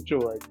was an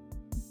introvert.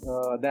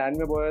 The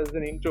anime boy was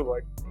an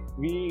introvert.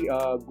 We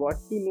got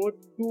to know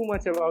too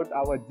much about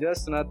our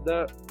just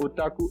another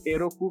otaku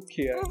eroku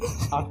here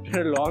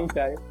after a long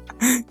time.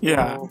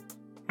 Yeah.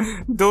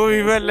 Though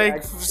we were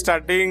like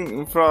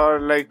studying for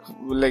like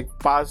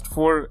past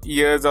 4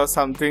 years or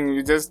something,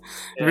 we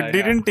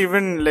didn't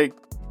even like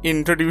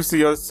introduce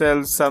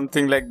yourself,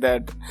 something like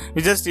that.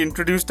 We just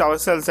introduced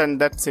ourselves and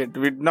that's it.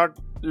 We not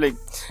like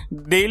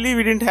daily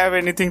we didn't have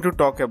anything to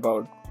talk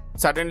about.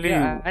 Suddenly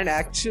and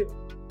actually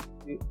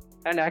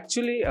And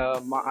actually,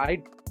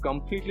 I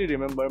completely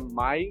remember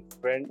my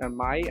friend,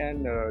 my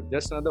and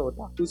just another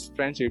otaku's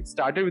friendship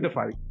started with a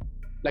fight.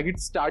 Like it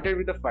started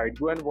with a fight.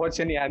 Go and watch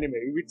any anime.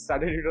 It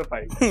started with a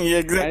fight. Yeah,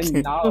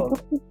 exactly.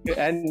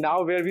 And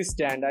now where we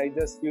stand, I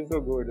just feel so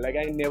good. Like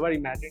I never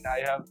imagined I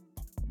have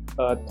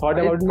thought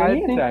about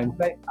many times.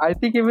 Like I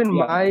think even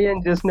my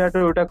and just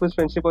Nato Otaku's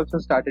friendship also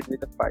started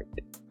with a fight.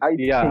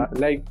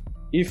 Like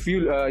if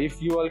you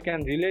all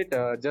can relate,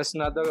 just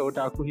another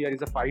otaku here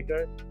is a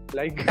fighter.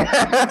 Like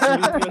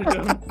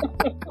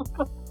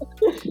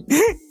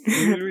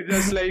he will be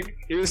just like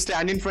he will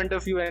stand in front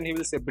of you and he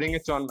will say, "Bring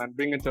it on, man,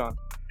 bring it on."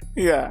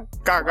 Yeah,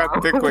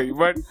 kagatte koi.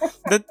 But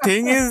the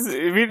thing is,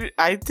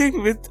 I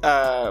think with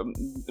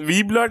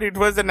V Blood it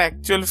was an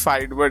actual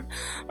fight, but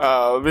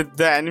with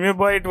the anime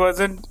boy it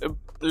wasn't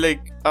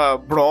like a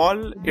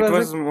brawl. It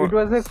was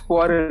a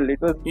quarrel.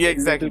 It was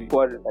exactly a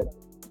quarrel.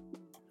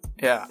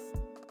 Yeah,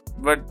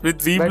 but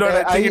with V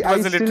Blood I think it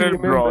was a little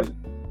brawl.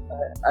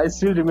 I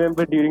still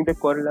remember during the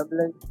quarrel, I'm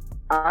like,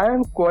 I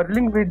am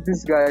quarreling with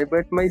this guy,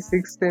 but my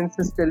sixth sense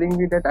is telling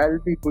me that I'll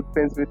be good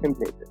friends with him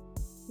later.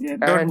 Yeah,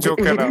 don't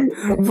joke around.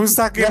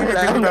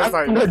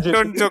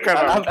 Don't joke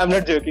around. I'm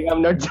not joking.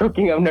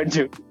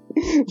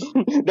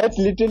 That's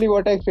literally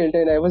what I felt,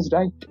 and I was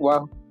right.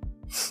 Wow.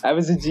 I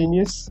was a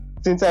genius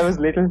since I was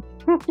little.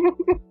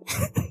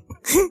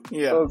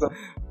 Yeah.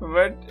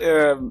 But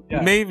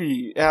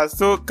maybe.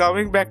 So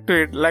coming back to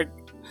it, like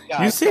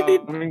you said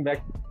coming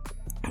back.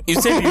 You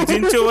said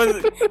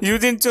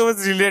Yujincho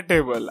was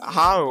relatable.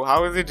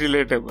 How is it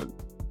relatable?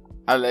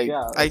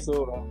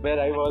 So where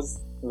I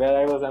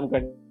was, I'm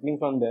continuing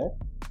from there.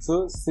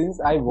 So since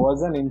I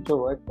was an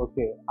introvert,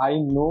 okay, I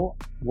know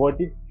what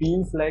it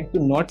feels like to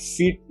not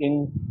fit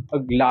in a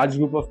large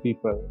group of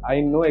people. I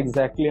know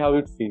exactly how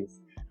it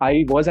feels.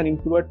 I was an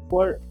introvert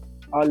for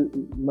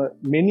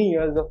many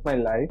years of my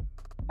life,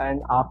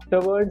 and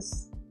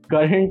afterwards,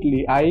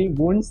 currently, I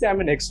won't say I'm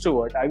an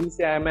extrovert. I will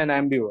say I'm an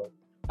ambivert.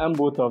 I'm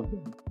both of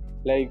them.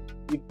 Like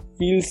it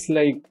feels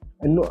like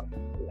no,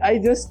 I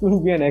just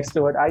couldn't be an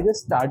extrovert. I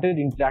just started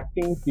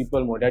interacting with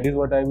people more. That is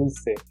what I will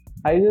say.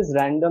 I just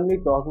randomly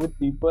talk with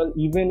people,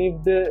 even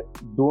if they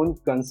don't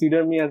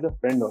consider me as a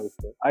friend.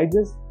 Also, I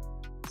just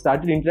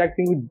started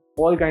interacting with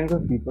all kinds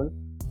of people,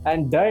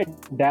 and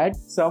that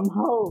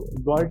somehow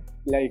got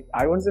like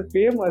I won't say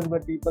famous,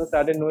 but people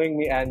started knowing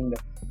me. And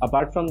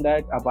apart from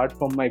that, apart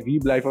from my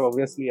weeb life,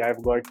 obviously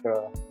I've got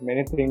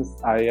many things.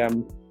 I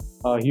am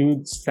a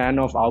huge fan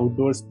of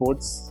outdoor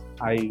sports.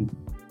 I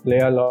play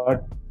a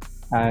lot,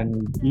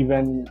 and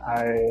even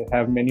I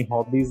have many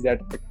hobbies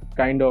that are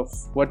kind of,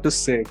 what to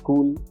say,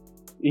 cool,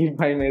 if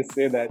I may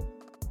say that.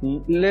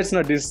 Let's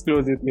not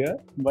disclose it here,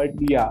 but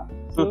yeah.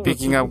 So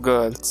picking up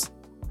girls.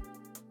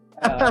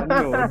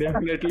 No,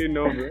 definitely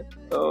no,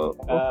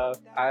 bro.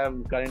 I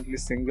am currently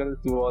single.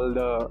 To all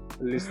the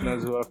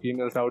listeners who are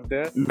females out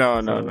there.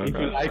 No.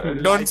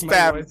 Don't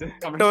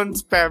spam. Don't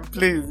spam,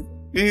 please.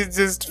 It's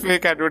just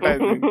fake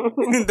advertising.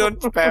 Don't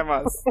spam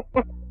us.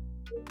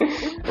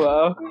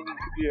 Wow.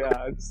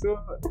 Yeah. So,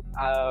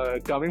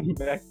 coming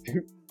back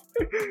to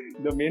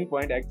the main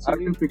point,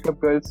 actually. How to pick up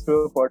girls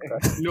through a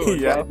podcast.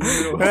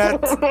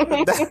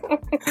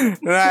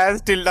 No.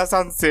 As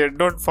Tilda-san said,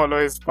 don't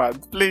follow his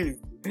path, please.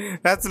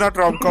 That's not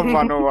rom-com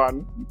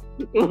 101.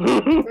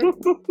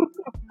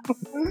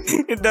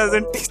 It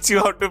doesn't teach you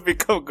how to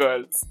pick up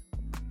girls.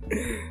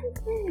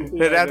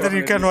 Rather,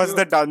 you can watch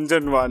the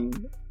dungeon one.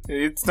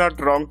 It's not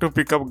wrong to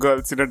pick up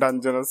girls in a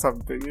dungeon or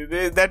something.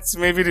 That's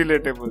maybe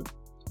relatable.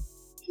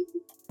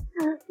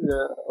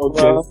 Yeah.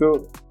 Okay.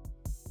 So,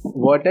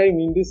 what I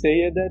mean to say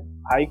is that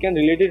I can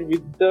relate it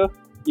with the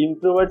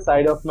introvert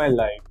side of my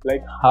life.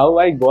 Like how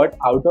I got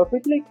out of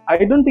it. Like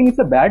I don't think it's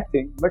a bad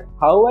thing, but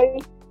how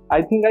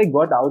I think I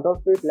got out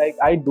of it. Like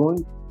I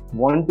don't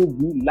want to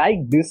be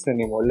like this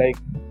anymore. Like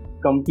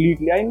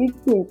completely. I need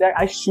to interact.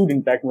 I should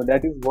interact more.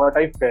 That is what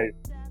I felt.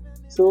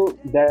 So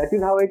that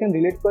is how I can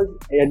relate, because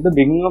at the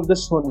beginning of the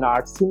show,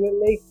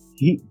 Natsume, like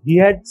he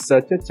had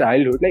such a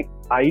childhood. Like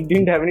I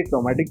didn't have any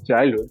traumatic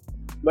childhood,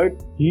 but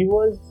he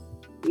was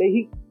like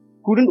he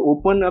couldn't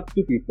open up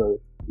to people.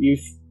 If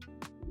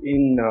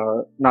in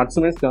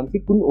Natsume's terms, he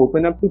couldn't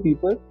open up to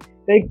people.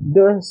 Like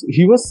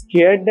he was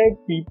scared that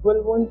people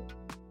won't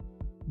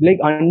like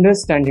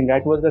understand him.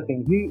 That was the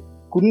thing. He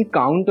couldn't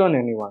count on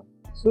anyone.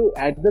 So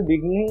at the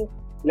beginning,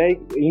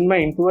 like in my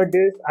introvert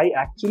days, I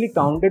actually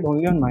counted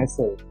only on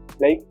myself.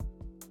 Like,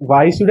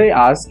 why should I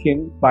ask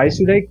him? Why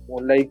should I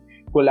like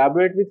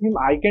collaborate with him?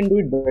 I can do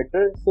it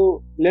better.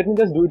 So let me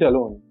just do it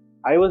alone.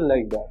 I was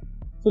like that.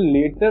 So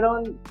later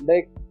on,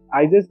 like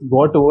I just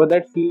got over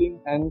that feeling,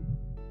 and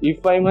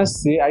if I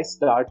must say, I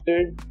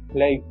started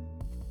like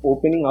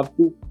opening up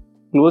to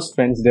close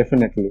friends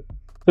definitely.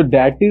 So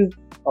that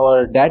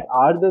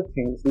are the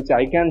things which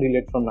I can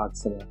relate from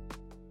Natsume.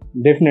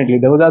 Definitely,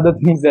 those are the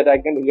things that I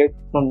can relate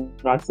from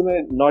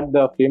Natsume, not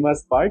the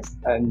famous parts,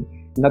 and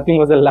nothing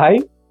was a lie.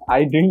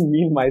 I didn't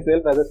mean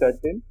myself as a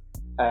certain.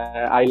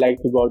 I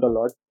like to go out a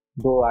lot,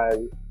 though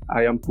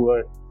I am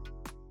poor.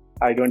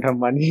 I don't have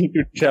money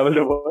to travel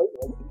the world.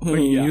 But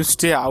yeah. You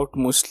stay out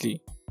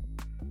mostly.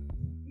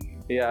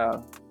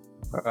 yeah,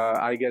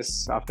 I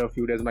guess after a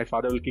few days my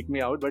father will kick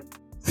me out, but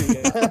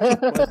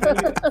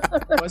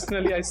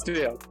personally I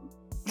stay up.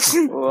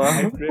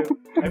 Wow.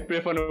 I pray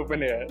for an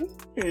open air.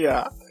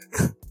 Yeah.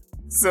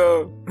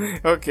 So,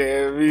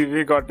 okay,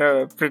 we got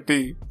a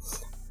pretty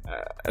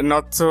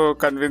not so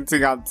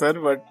convincing answer,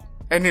 but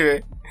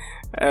anyway,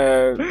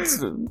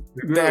 so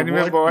the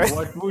anime boy.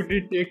 What would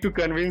it take to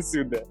convince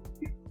you that?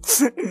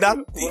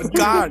 Nothing. You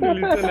can't.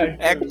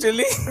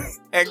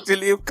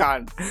 Actually, you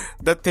can't.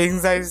 The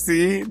things I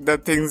see, the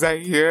things I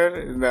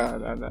hear,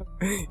 no.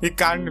 It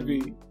can't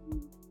be.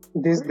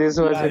 This was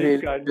a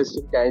really can't.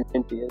 interesting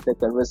tangent here, the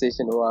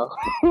conversation. Wow.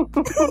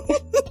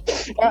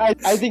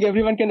 I think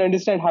everyone can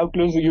understand how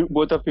close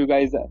both of you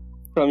guys are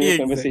from your Exactly.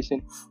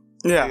 conversation.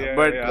 Yeah,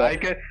 but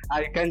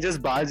I can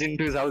just barge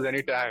into his house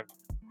anytime.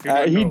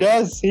 He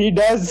does. he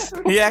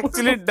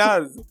actually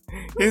does.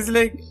 He's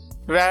like,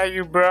 "Where are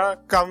you, bro?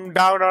 Come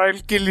down or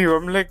I'll kill you."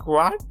 I'm like,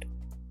 "What?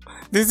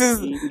 This is.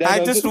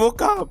 I just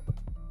woke up."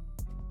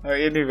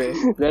 Anyway,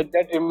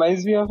 That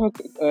reminds me of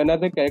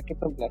another character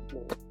from Black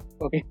Clover.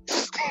 Okay.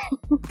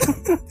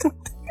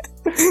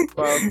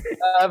 Wow.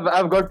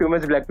 I've got too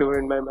much Black Clover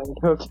in my mind.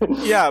 Okay.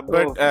 yeah,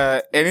 but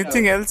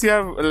anything else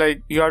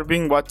you are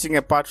being watching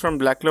apart from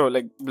Black Clover?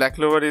 Like Black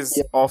Clover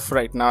is off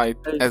right now,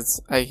 as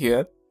I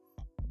hear.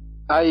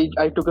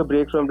 I took a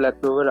break from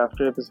Black Clover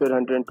after episode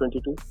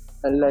 122,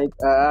 and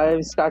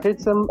I started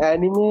some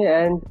anime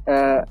and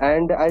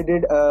I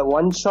did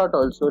one shot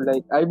also.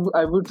 Like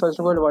I would first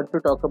of all want to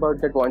talk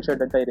about that one shot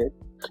that I read.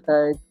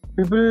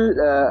 People,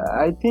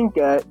 I think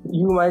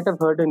you might have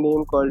heard a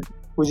name called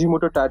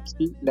Fujimoto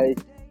Tatsuki.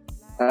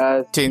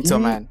 Chainsaw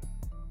Man.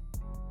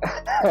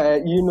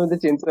 You know the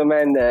Chainsaw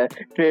Man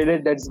trailer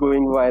that's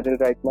going viral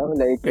right now.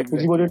 Exactly.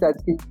 Fujimoto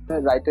Tatsuki,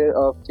 the writer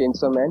of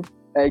Chainsaw Man.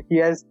 He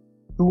has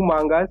two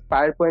mangas,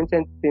 Fire Punch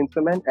and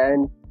Chainsaw Man,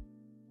 and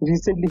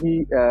recently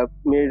he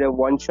made a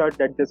one shot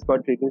that just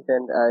got released,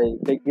 and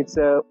it's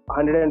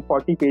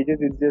 140 pages.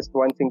 It's just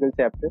one single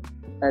chapter,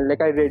 and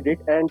I read it,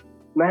 and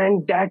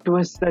man, that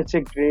was such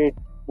a great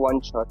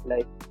one shot.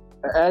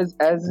 I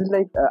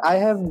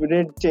have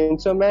read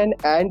Chainsaw Man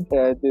and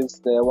this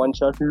one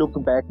shot Look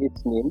Back,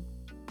 its name,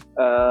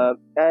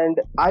 and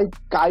I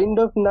kind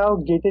of now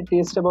get a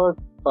taste about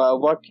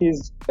what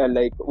his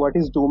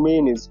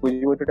domain is,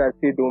 Fujimoto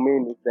Tatsuki's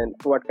domain is, and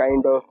what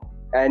kind of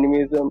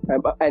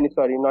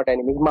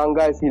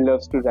mangas he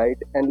loves to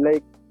write. And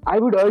I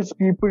would urge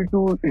people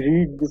to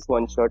read this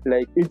one shot.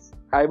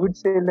 I would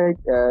say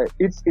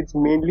it's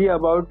mainly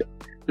about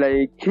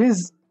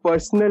his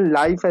personal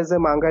life as a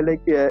manga.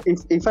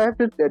 If I have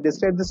to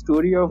describe the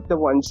story of the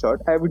one shot,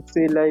 I would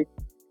say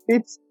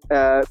it's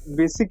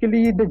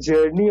basically the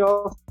journey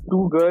of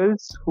two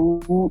girls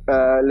who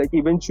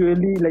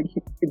eventually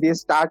they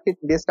start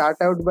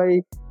out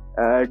by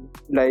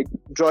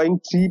drawing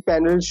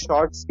 3-panel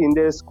shots in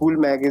their school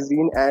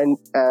magazine, and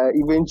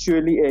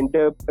eventually end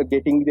up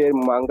getting their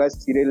manga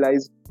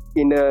serialized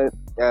in a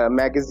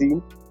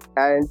magazine.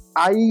 And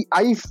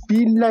I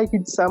feel like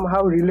it's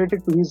somehow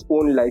related to his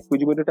own life,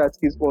 Fujimoto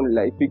Tatsuki's own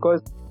life,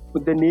 because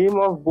the name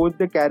of both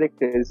the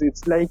characters,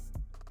 it's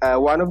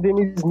one of them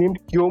is named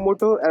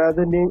Kyomoto,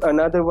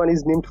 another one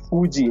is named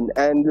Fujin,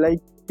 and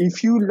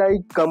if you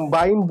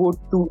combine both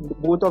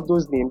of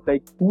those names,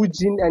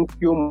 Fujin and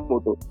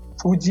Fujimoto,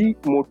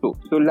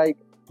 so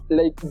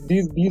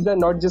these are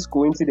not just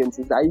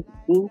coincidences. I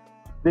think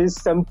there's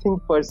something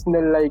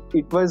personal.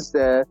 It was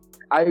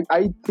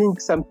I think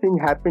something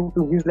happened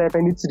to his life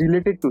and it's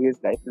related to his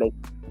life.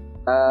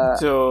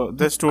 So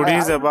the story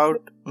is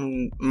about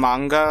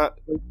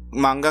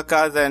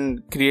mangakas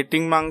and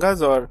creating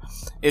mangas, or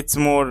it's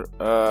more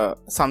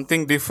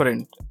something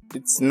different?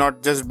 It's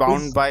not just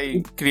bound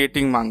by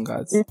creating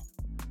mangas. It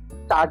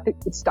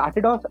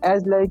started off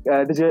as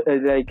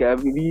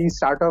we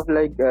start off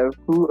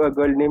through a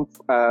girl named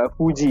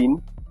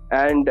Fujin,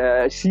 and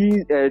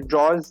she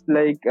draws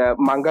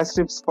manga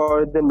strips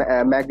for the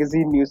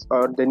magazine news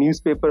or the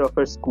newspaper of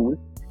her school,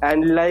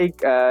 and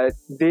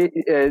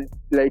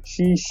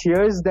she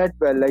shares that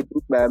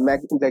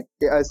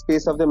a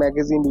space of the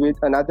magazine with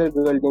another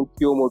girl named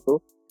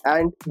Kyomoto,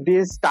 and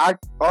they start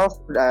off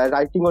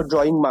writing or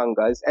drawing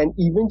mangas, and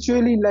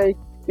eventually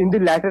in the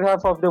latter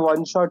half of the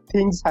one shot,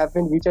 things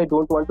happen which I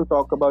don't want to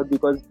talk about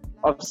because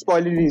of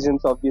spoiler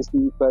reasons,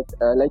 obviously. But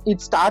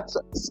it starts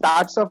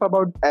off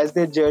about as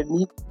their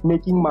journey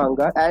making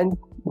manga, and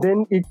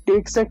then it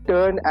takes a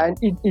turn, and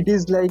it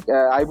is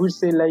I would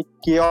say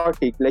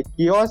chaotic.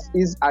 Chaos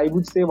is, I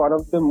would say, one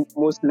of the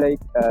most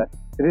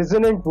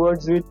resonant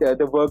words with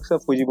the works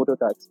of Fujimoto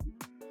Tatsuki.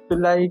 So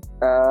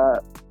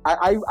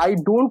I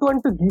don't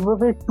want to give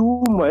away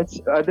too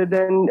much other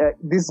than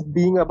this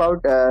being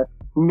about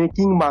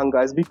making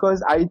mangas,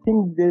 because I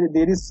think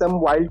there is some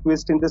wild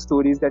twist in the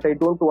stories that I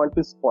don't want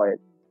to spoil.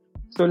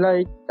 So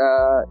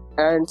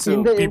and so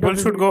in the people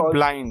should go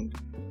blind.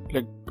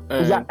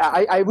 Yeah,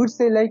 I would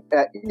say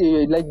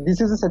this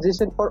is a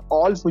suggestion for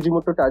all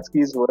Fujimoto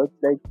Tatsuki's work.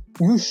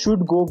 You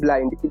should go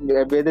blind,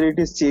 whether it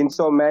is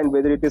Chainsaw Man,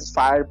 whether it is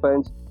Fire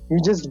Punch. You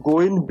just go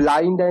in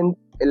blind and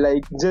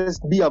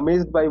just be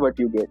amazed by what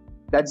you get.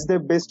 That's the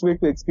best way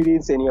to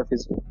experience any of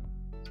his work.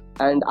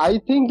 And I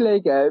think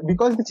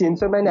because the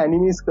Chainsaw Man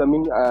anime is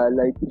coming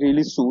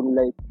really soon,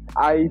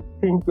 I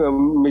think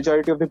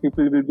majority of the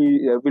people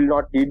will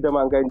not read the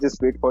manga and just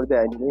wait for the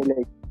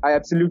anime. I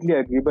absolutely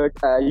agree, but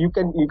you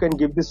can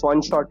give this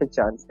one shot a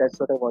chance. That's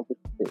what I wanted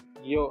to say.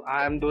 Yo,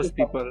 I am those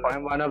people.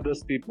 I'm one of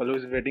those people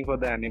who's waiting for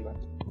the anime.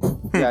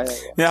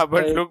 Yeah,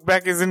 but Look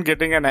Back isn't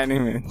getting an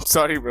anime.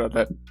 Sorry,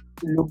 brother.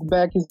 Look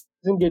Back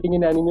isn't getting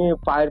an anime.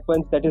 Fire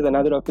Punch, that is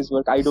another of his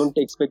work. I don't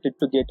expect it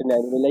to get an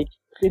anime.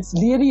 It's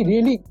really,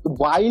 really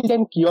wild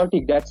and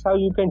chaotic. That's how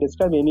you can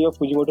describe any of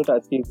Fujimoto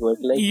Tatsuki's work.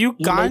 You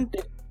can't.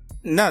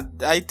 No,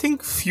 I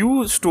think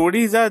few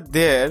stories are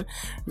there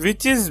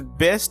which is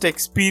best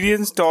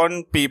experienced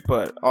on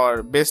paper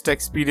or best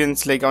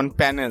experienced on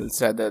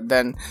panels rather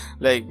than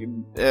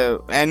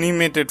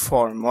animated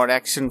form or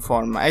action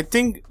form. I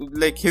think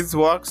his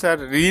works are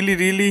really,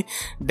 really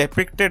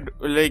depicted.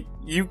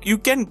 You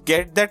can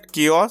get that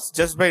chaos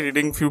just by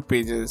reading few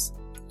pages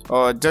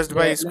or just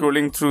by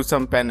scrolling through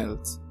some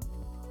panels.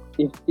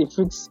 If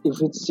it's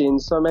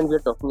Chainsaw Man we're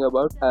talking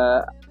about,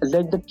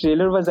 the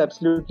trailer was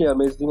absolutely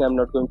amazing. I'm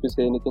not going to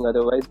say anything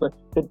otherwise, but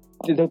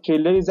the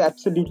trailer is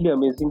absolutely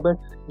amazing. But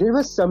there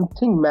was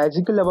something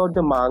magical about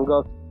the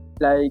manga.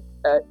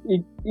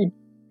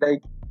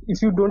 If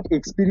you don't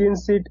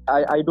experience it,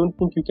 I don't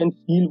think you can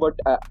feel what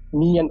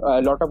me and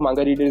a lot of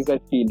manga readers are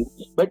feeling.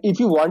 But if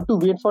you want to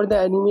wait for the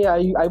anime,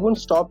 I won't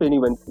stop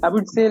anyone. I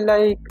would say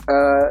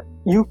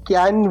you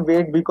can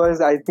wait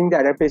because I think the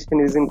adaptation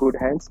is in good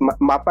hands.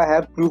 MAPPA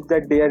have proved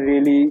that they are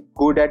really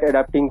good at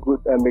adapting good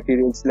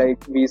materials,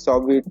 like we saw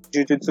with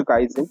Jujutsu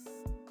Kaisen.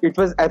 It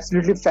was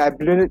absolutely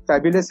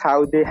fabulous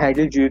how they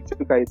handled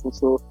Jujutsu Kaisen.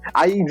 So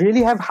I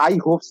really have high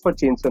hopes for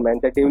Chainsaw Man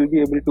that they will be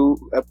able to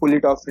pull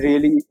it off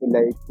really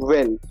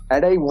well,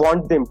 and I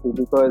want them to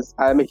because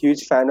I am a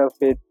huge fan of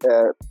it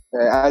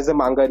as a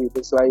manga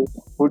reader. So I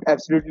would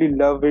absolutely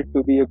love it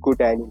to be a good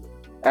anime.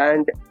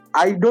 And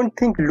I don't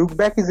think Look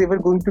Back is ever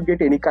going to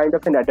get any kind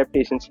of an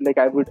adaptation. So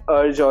I would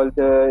urge all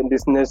the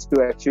listeners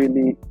to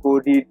actually go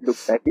read Look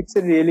Back. It's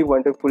a really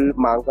wonderful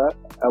manga,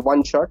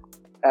 one shot.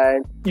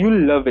 And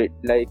you'll love it.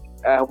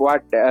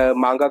 What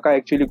mangaka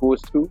actually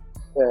goes through,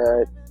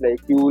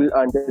 you will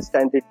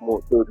understand it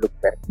more to Look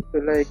Back. So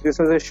this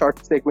was a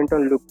short segment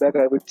on Look Back,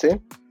 I would say.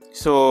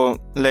 So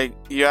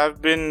you have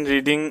been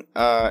reading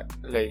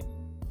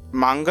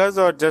mangas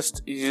or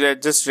you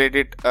just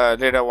read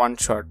a one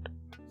shot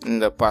in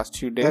the past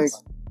few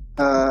days?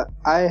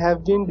 I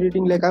have been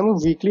reading I'm a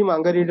weekly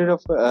manga reader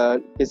of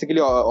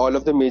basically all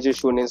of the major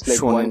shonens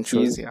Shonen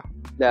shows,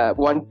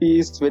 One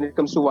Piece. When it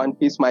comes to One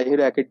Piece, My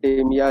Hero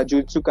Academia,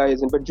 Jujutsu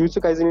Kaisen, but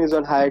Jujutsu Kaisen is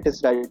on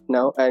hiatus right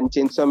now, and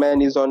Chainsaw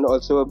Man is on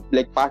also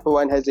part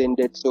 1 has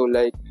ended. So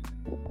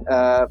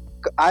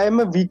I am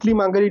a weekly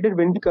manga reader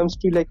when it comes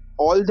to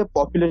all the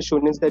popular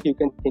shonens that you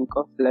can think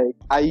of.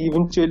 I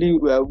eventually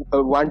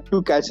want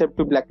to catch up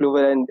to Black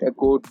Clover and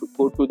go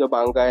to the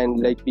manga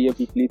and be a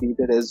weekly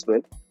reader as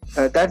well.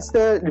 That's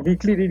the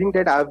weekly reading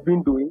that I've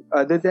been doing.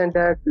 Other than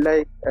that,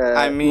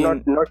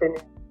 not any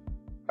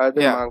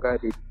other manga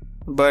reading.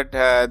 But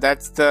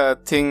that's the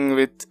thing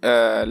with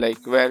where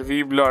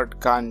Weeblood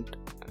can't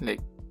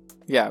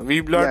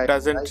Weeblood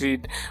doesn't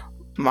read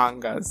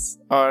mangas,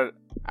 or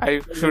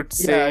I should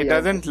say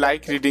doesn't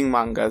like reading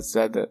mangas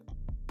rather.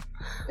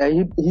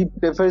 He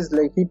prefers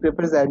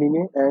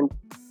anime, and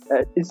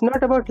it's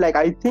not about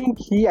I think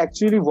he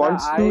actually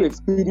wants to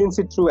experience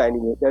it through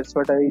anime. That's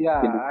what I believe.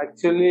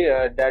 Actually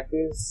that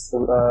is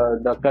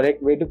the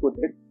correct way to put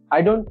it.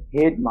 I don't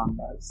hate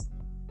mangas.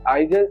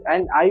 I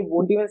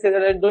won't even say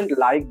that I don't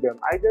like them.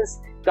 I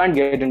just can't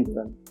get into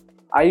them.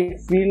 I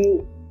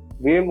feel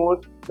way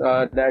more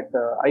that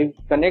I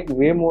connect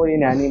way more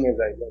in animes,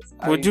 I guess.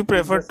 Would you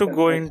prefer to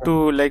go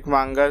into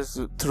mangas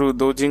through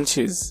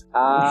doujinshis?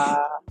 I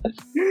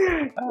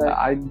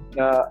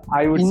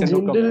would in say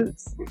general,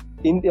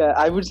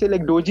 I would say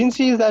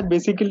doujinshis are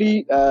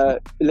basically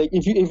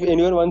if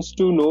anyone wants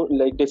to know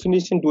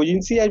definition,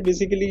 doujinshi are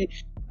basically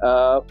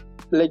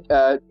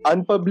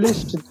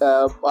unpublished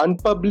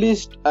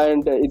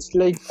and it's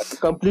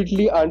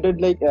completely under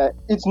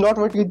it's not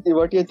what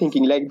you're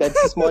thinking.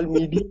 That's a small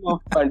medium of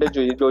under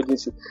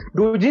doujinshi.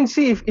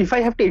 Doujinshi, if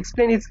I have to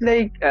explain, it's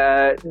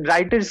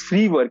writer's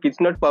free work. It's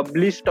not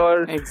published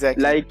or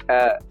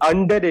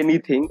under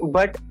anything.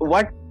 But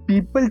what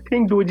people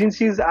think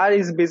doujinshis are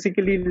is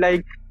basically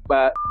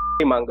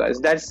mangas.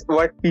 That's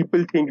what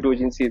people think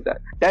doujinshis are.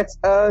 That's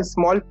a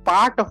small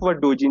part of what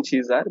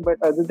doujinshis are. But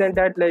other than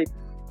that,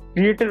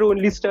 creator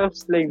only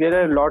stuffs, there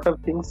are a lot of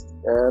things,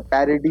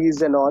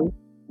 parodies and all.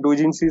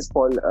 Doujinshis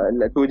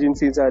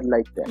are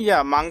like that.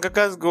 Yeah,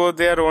 mangakas go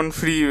their own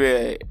free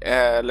way.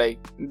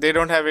 They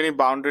don't have any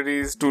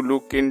boundaries to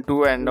look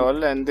into and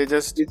all, and they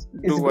just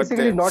do what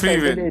they not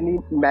free will. Any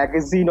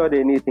magazine or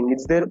anything.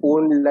 It's their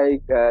own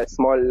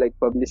small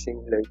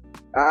publishing.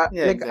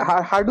 Exactly.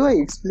 How do I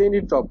explain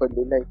it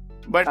properly?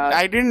 But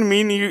I didn't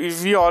mean you.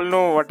 We all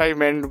know what I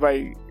meant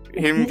by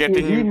him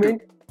getting into.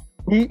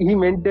 He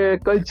meant the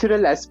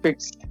cultural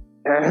aspects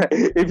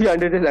if you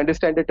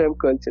understand the term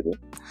culture.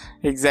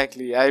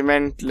 Exactly. I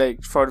meant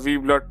like for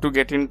Weblot to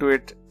get into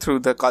it through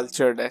the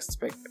cultured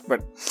aspect.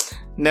 But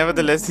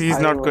nevertheless, he's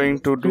I not know. going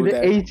to do To the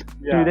that. age,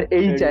 Yeah, to the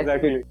age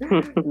exactly.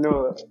 aspect.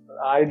 No,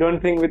 I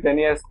don't think with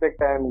any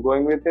aspect I'm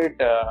going with it.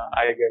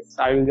 I guess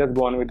I will just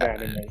go on with the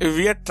anime.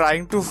 We are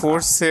trying to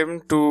force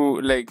him to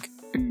like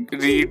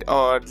read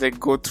or like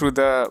go through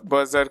the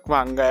Berserk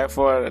manga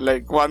for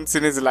like once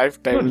in his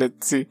lifetime.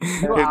 Let's see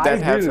No, if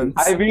that happens.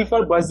 I will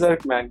for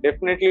Berserk, man.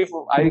 Definitely,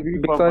 I will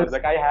for Because-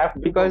 Berserk. I have to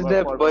Because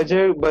for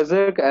the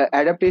Berserk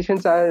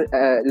adaptations are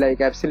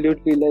like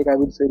absolutely like I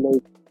would say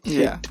like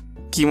Yeah,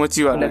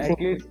 Kimochi wala. Nothing. At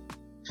least,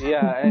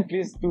 at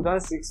least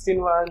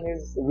 2016 one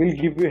will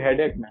give you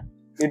headache, man.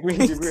 It will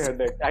give you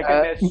headache. I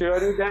can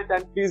assure you that,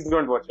 and please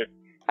don't watch it.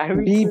 I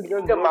will being say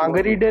just a don't manga watch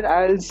it. reader,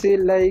 I'll say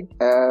like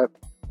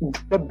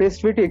the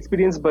best way to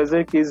experience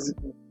Berserk is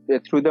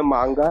through the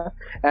manga,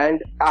 and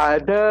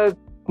the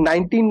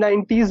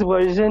 1990s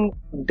version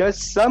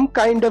does some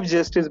kind of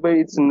justice, but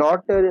it's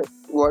not a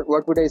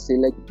what would I say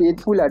like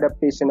faithful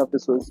adaptation of the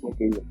source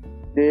material.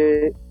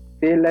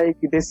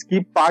 They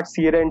skip parts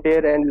here and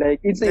there, and like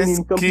it's They an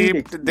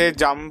incomplete. skipped, they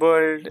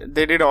jumbled,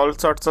 they did all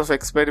sorts of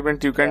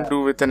experiment you can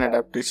do with an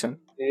adaptation.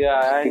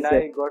 Yeah, and Exactly.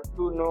 I got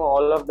to know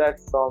all of that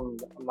from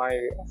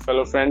my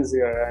fellow friends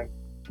here. And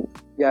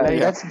Yeah, Like,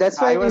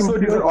 that's why I was so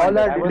implore all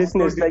disappointed. I our was so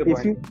listeners like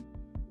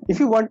if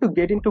you want to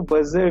get into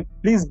Berserk,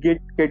 please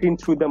get in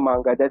through the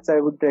manga. That's I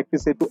would like to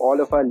say to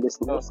all of our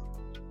listeners.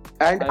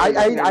 And I will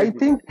I definitely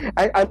think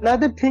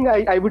another thing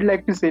I would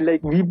like to say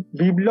like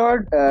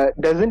Weblord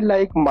doesn't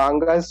like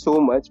manga so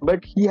much,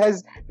 but he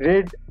has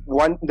read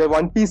the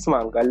One Piece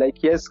manga. Like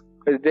he has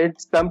read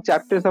some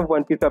chapters of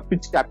One Piece up to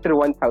chapter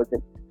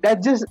 1000.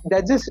 That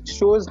just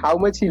shows how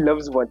much he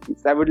loves One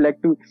Piece. I would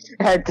like to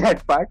add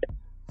that part.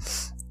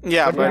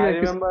 Yeah, But but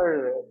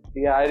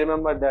I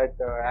remember that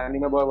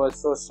Anime Boy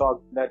was so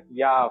shocked that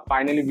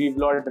finally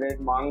Weblord read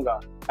manga.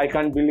 I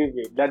can't believe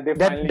it. That they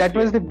finally That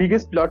was the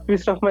biggest plot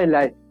twist of my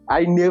life.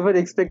 I never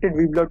expected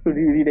Weblot to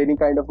read any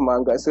kind of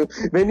manga. So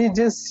when he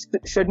just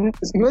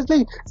he was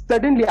like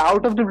suddenly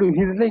out of the blue,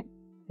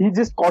 he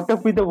just caught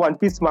up with the One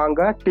Piece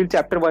manga till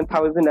chapter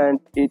 1000, and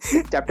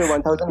chapter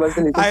 1000 was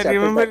the latest I chapter.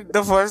 remember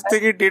the first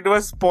thing he did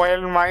was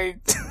spoil me.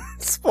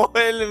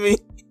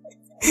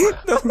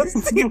 The first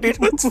thing he did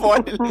was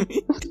spoil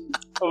me.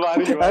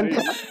 Worry.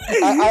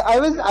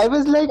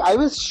 I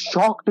was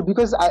shocked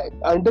because I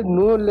under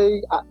no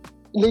like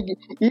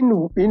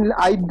in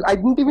I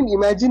didn't even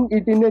imagine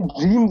it in a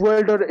dream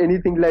world or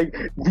anything like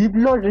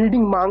Weblot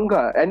reading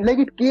manga, and like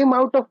it came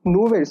out of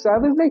nowhere. So I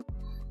was like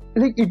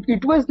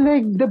it was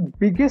like the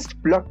biggest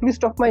plot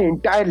twist of my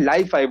entire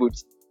life, I would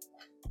say.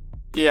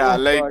 Yeah, Oh,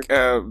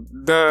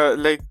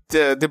 like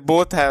they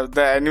both have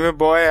the Anime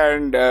Boy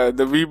and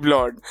the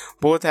Weblot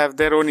both have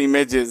their own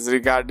images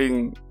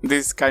regarding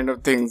these kind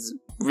of things.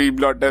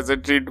 Weblot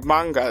doesn't read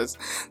mangas.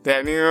 The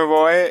Anime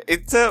Boy,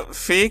 it's a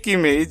fake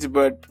image,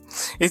 but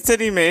it's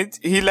an image.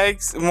 He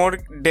likes more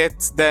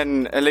deaths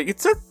than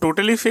it's not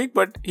totally fake,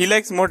 but he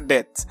likes more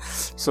deaths.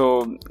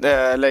 So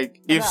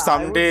if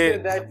someday I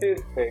would say that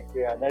is fake.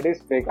 Yeah, that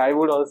is fake. I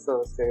would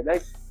also say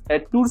like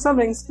to some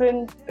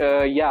extent,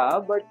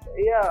 but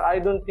I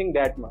don't think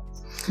that much.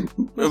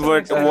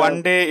 But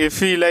one day,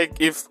 if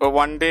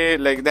one day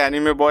the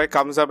Anime Boy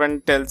comes up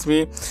and tells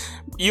me,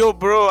 "Yo,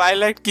 bro, I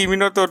like Kimi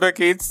no Todoke.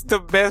 It's the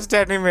best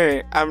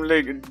anime." I'm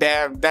like,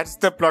 "Damn, that's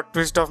the plot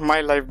twist of my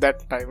life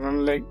that time."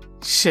 I'm like,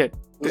 "Shit."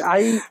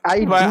 I How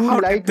do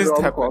did like this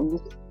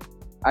rom-coms.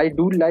 I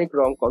do like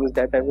rom-coms,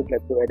 that I would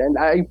like to add, and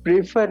I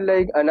prefer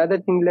like another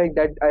thing like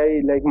that.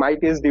 I like my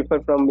taste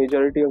differ from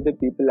majority of the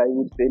people. I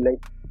would say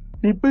like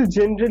people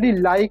generally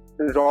like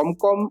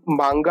rom-com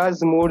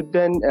mangas more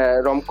than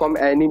rom-com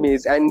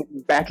animes, and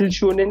battle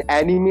shonen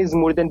animes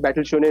more than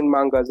battle shonen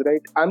mangas.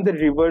 Right? I'm the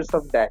reverse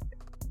of that.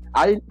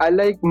 I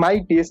like my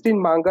taste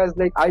in mangas.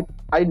 Like I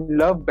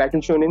love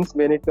battle shonens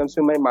when it comes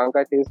to my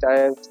manga taste. I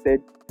have said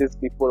this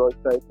before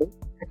also, I think.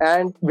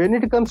 And when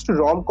it comes to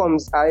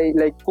rom-coms, I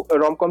like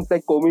rom-coms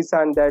like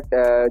Komi-san that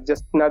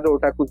just another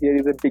otaku here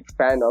is a big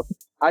fan of.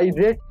 I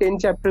read 10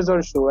 chapters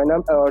or so, and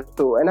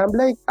I'm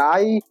like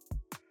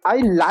I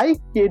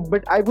like it,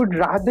 but I would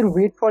rather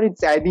wait for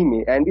its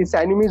anime, and its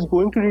anime is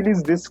going to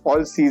release this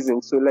fall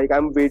season. So like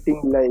I'm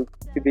waiting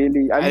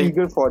I'm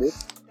eager for it.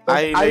 But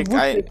I would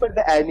prefer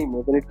the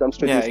anime when it comes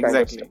to this kind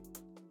of stuff.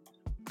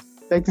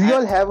 Like we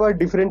all have our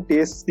different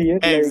tastes here.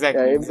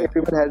 Exactly.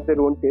 Everyone has their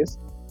own taste.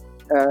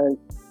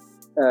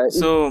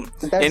 So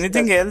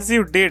anything else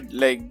you did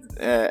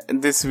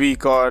this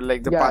week or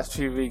the past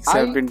few weeks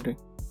have been doing?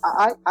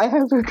 I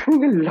have been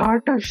doing a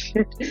lot of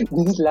shit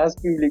these last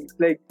few weeks.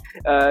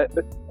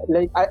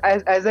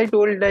 As I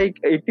told,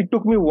 it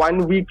took me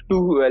 1 week to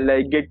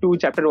get to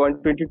chapter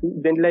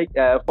 122. Then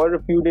for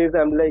a few days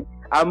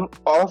I'm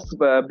off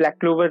Black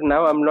Clover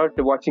now. I'm not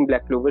watching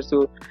Black Clover.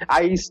 So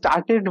I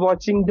started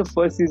watching the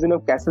first season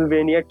of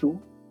Castlevania 2.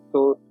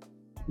 So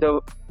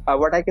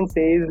what I can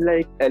say is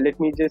let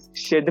me just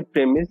share the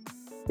premise.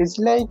 It's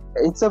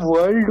a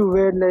world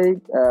where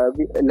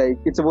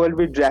it's a world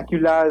with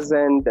Draculas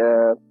and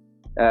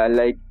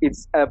like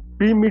it's a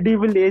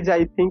pre-medieval age.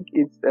 I think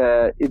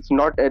it's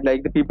not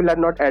like the people are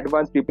not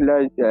advanced. People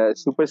are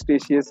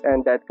superstitious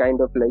and that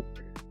kind of like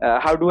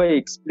how do I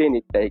explain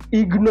it? Like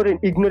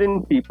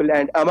ignorant people.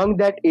 And among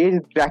that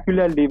age,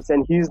 Dracula lives,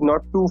 and he's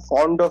not too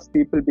fond of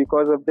people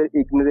because of their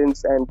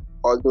ignorance and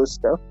all those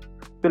stuff.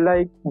 So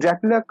like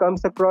Dracula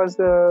comes across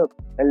a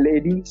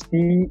lady.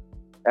 She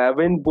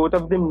when both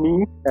of them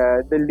meet,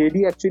 the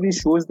lady actually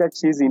shows that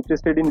she's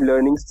interested in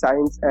learning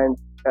science, and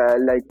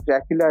like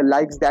Dracula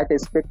likes that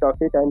aspect of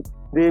it, and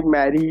they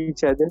marry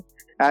each other.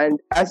 And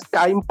as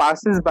time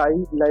passes by,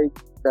 like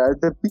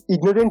the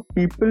ignorant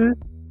people,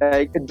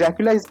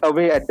 Dracula is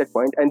away at that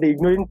point, and the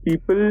ignorant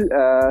people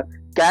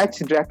catch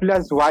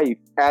Dracula's wife,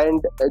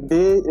 and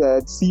they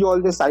see all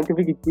the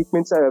scientific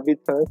equipments with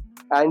her,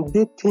 and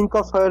they think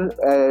of her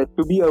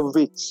to be a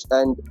witch,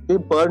 and they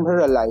burn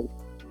her alive.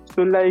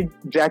 So like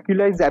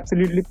Dracula is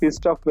absolutely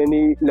pissed off when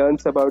he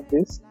learns about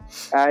this,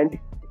 and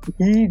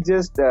he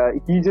just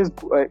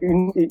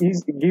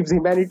gives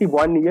humanity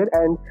 1 year,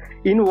 and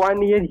in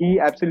 1 year he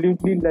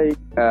absolutely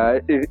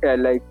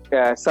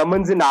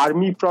summons an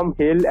army from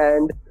hell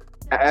and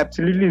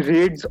absolutely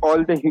raids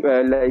all the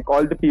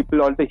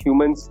people, all the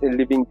humans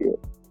living there.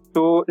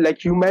 So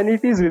like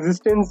humanity's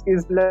resistance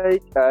is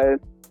like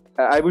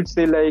I would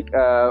say like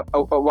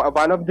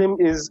one of them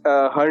is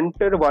a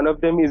hunter, one of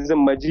them is a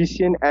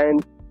magician,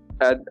 and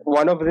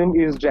one of them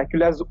is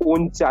Dracula's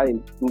own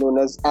child known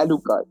as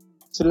Alucard.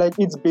 So like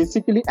it's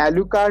basically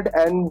Alucard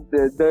and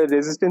the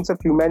resistance of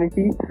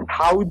humanity,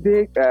 how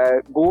they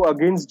go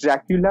against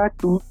Dracula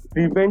to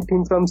prevent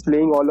him from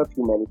slaying all of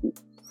humanity.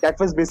 That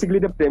was basically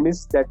the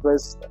premise that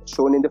was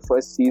shown in the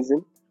first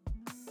season,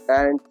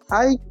 and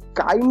I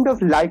kind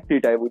of liked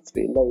it, I would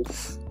say. Like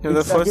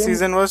the first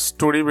season was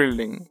story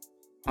building.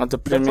 The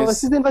premise. The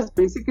first season was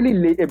basically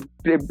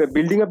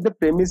building up the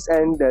premise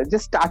and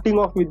just starting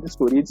off with the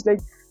story. It's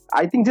like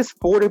I think just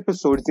 4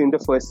 episodes in the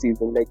first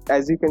season. Like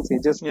as you can see,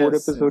 just 4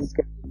 episodes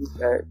can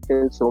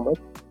tell so much.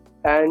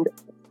 And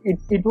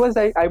it was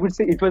I would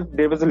say it was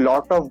there was a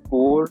lot of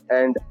gore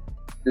and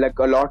like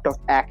a lot of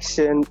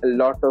action, a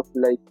lot of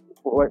like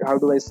how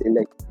do I say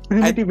like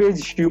primitive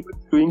age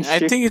humans doing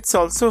shit. I think it's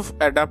also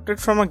adapted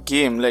from a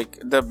game. Like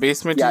the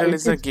base material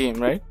is a game,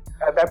 right?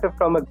 Adapted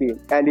from a game,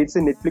 and it's a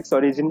Netflix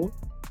original.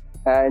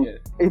 And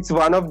it's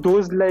one of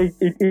those like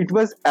it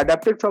was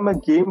adapted from a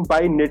game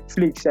by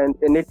Netflix and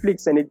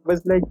it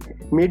was like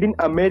made in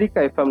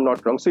America, if I'm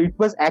not wrong. So it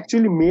was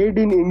actually made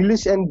in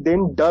English and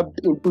then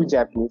dubbed into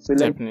Japanese. So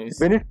like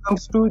when it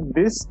comes to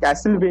this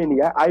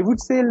Castlevania, I would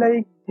say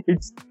like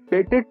it's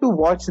better to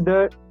watch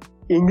the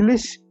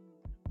English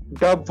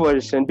dub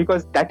version,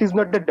 because that is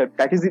not the dub,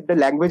 that is the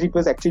language it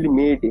was actually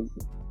made in.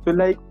 So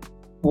like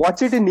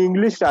watch it in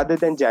English rather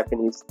than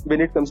Japanese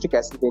when it comes to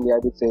Castlevania, I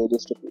would say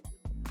just a bit.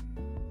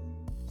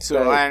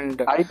 So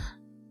and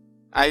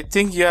I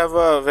think you have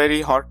a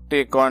very hot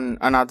take on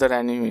another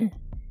anime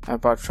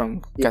apart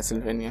from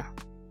Castlevania.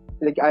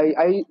 Like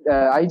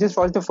I just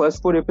watched the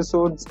first 4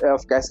 episodes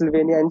of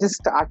Castlevania and just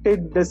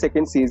started the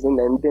second season,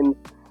 and then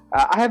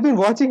I have been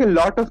watching a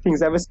lot of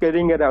things. I was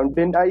carrying around.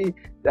 Then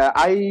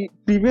I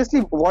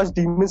previously watched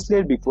Demon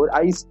Slayer before.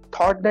 I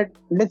thought that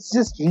let's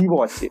just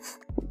rewatch it.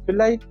 So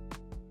like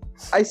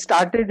I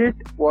started it,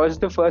 watched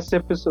the first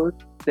episode,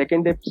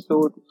 second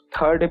episode,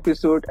 third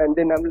episode, and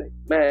then I'm like,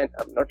 man,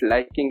 I'm not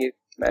liking it,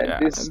 man. Yeah,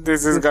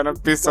 this is gonna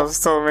piss off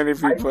so many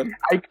people.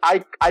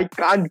 I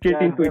can't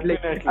get into it.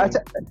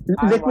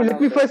 Like,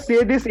 let me first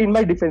say this in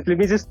my defense. Let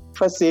me just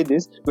first say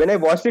this. When I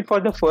watched it for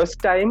the first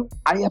time,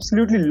 I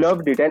absolutely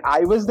loved it, and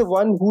I was the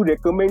one who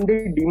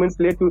recommended Demon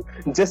Slayer to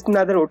just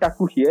another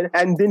otaku here,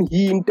 and then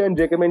he in turn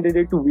recommended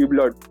it to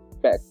Weeblood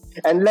back.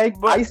 And like,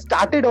 I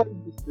started all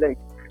this like.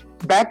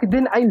 Back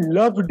then I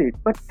loved it,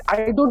 but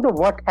I don't know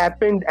what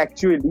happened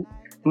actually.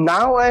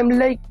 Now I'm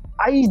like,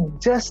 I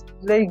just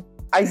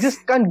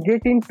can't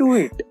get into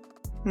it.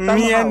 Somehow.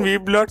 Me and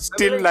Weeblood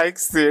still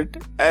likes it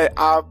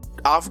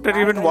after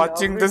even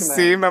watching the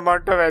same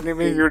amount of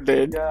anime you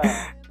did.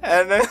 Yeah.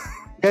 And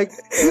like,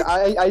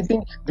 I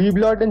think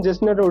Weeblood and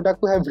Just Another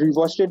Otaku have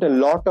rewatched it a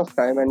lot of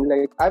time, and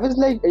like I was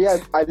like,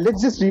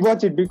 let's just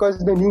rewatch it because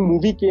the new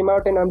movie came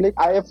out, and I'm like,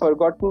 I have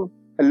forgotten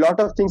a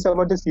lot of things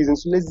about the season,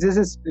 so let's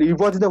just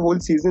rewatch the whole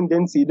season,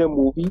 then see the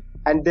movie,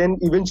 and then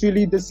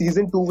eventually the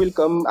season 2 will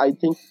come, I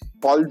think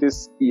fall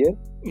this year,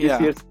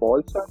 this year's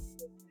fall. So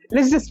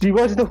let's just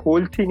rewatch the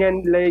whole thing,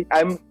 and like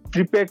I'm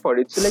prepared for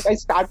it. So like I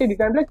started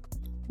it, I'm like,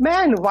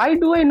 man, why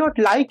do I not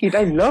like it?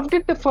 I loved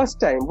it the first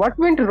time. What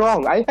went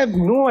wrong? I have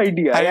no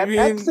idea. I have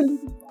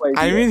absolutely no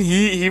idea. I mean,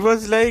 he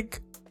was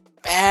like,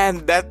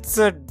 man, that's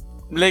a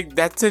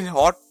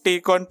hot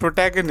take on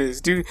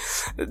protagonist.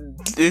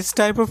 This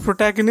type of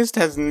protagonist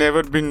has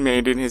never been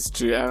made in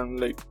history. I'm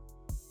like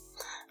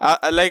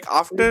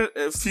after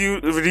a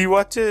few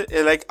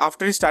rewatches, like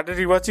after he started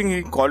rewatching,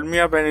 he called me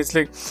up and it's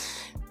like,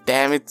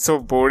 damn, it's so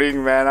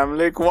boring, man. I'm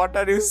like, what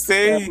are you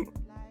saying?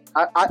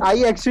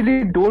 I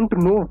actually don't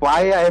know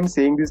why I am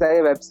saying this. I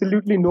have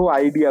absolutely no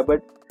idea,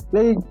 but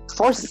like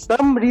for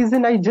some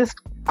reason I'm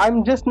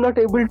just not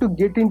able to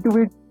get into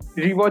it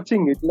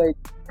rewatching it. Like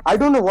I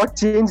don't know what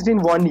changed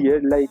in 1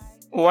 year. Like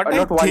what I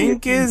not 1 year.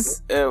 think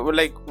is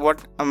like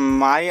what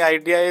my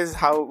idea is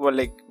how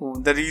like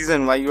the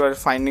reason why you are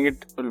finding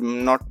it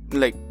not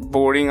like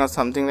boring or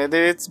something like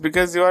that, it's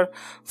because you are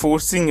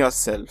forcing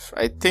yourself.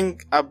 I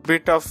think a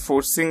bit of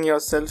forcing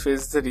yourself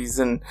is the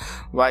reason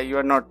why you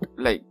are not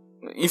like,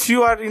 if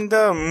you are in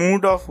the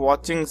mood of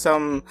watching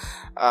some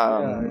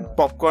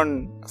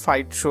popcorn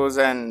fight shows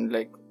and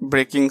like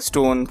breaking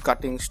stone,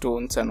 cutting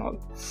stones and all,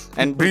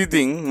 and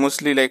breathing,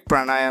 mostly like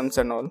pranayams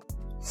and all,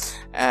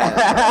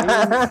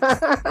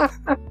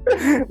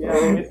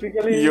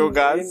 basically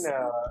yogas.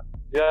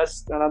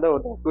 Just another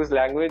otaku's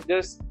language.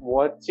 Just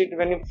watch it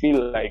when you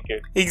feel like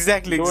it.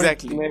 Exactly. Don't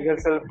make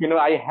yourself,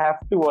 I have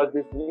to watch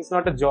this. It's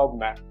not a job,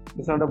 man.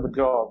 It's not a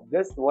job.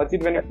 Just watch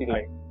it when you feel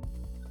like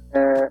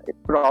it.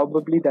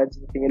 Probably that's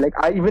the thing. Like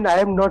I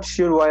am not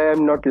sure why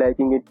I'm not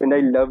liking it when I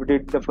loved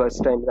it the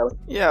first time around.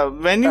 Yeah,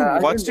 when you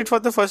watched it for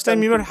the first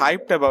time, you were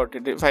hyped about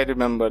it. If I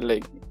remember,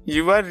 like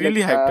you were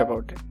really hyped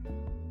about it.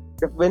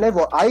 When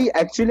I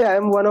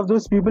am one of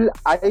those people.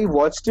 I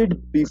watched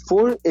it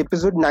before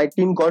episode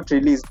 19 got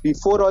released,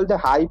 before all the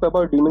hype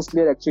about Demon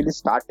Slayer actually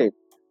started.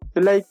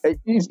 So like,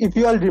 if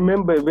you all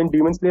remember, when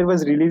Demon Slayer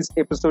was released,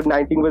 episode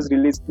 19 was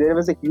released, there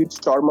was a huge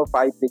storm of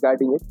hype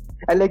regarding it,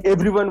 and like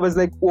everyone was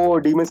like, "Oh,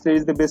 Demon Slayer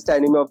is the best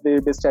anime of the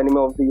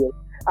year."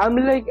 I'm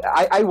like,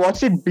 I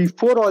watched it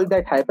before all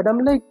that hype, and I'm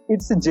like,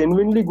 it's a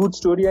genuinely good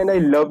story, and I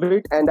love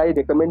it, and I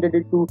recommended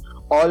it to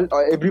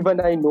everyone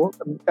I know.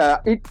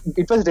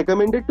 It was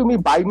recommended to me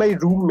by my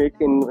roommate.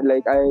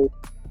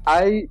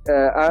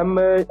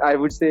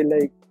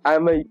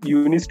 I'm a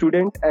uni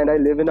student, and I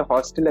live in a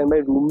hostel, and my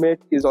roommate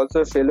is also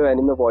a fellow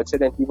anime watcher,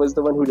 and he was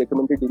the one who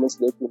recommended Demon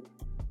Slayer to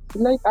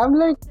me.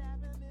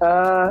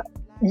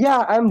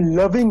 Yeah, I'm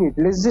loving it.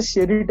 Let's just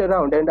share it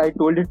around. And I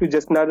told it to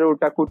just another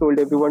otaku, told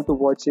everyone to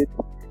watch it.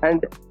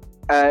 And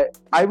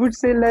I would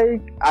say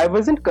like I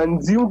wasn't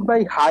consumed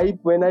by hype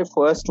when I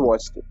first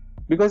watched it,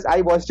 because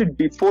I watched it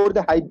before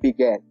the hype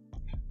began.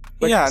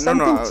 But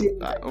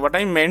what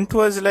I meant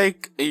was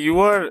like you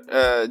were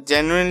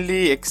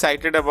genuinely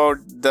excited about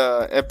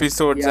the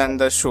episodes and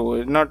the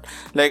show, not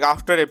like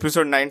after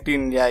episode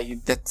 19,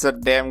 that's a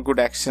damn good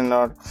action,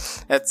 or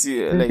that's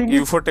like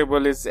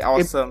Ufotable is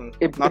awesome.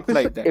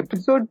 Like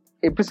that.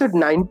 Episode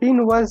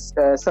 19 was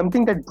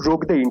something that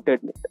broke the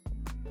internet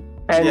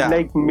and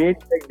like made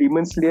like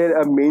Demon Slayer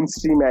a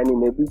mainstream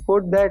anime.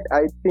 Before that,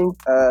 I think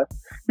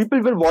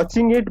people were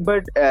watching it,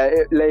 but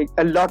like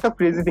a lot of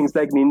crazy things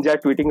like Ninja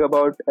tweeting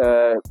about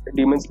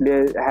Demon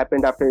Slayer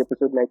happened after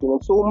episode 19,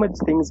 and so much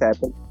things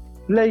happened.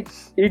 Like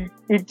it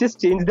just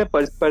changed the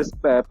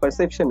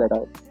perception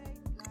around.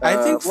 I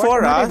think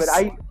for us,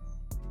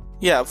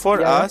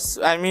 us,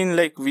 I mean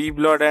like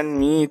Weeblood and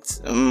me,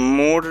 it's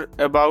more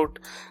about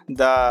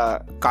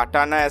the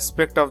katana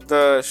aspect of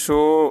the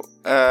show,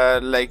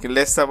 like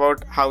less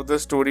about how the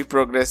story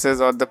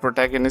progresses or the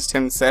protagonist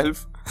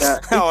himself.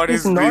 Or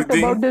his not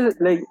breathing. About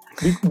the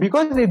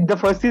because the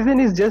first season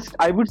is just,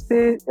 I would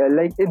say,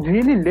 like a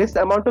really less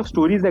amount of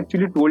stories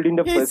actually told in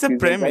the first season.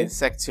 It's a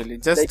premise, right? Actually,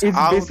 just like,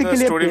 how the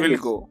story will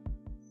go.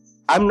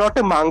 I'm not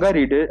a manga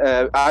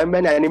reader. I'm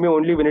an anime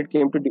only when it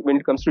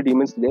comes to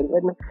Demon Slayer.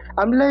 And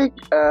I'm like,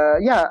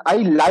 I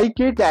like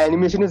it. The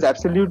animation is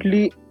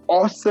absolutely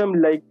awesome.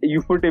 Like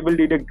Ufotable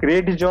did a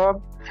great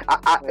job.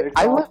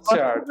 I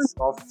was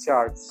off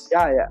charts.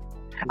 Yeah.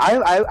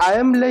 I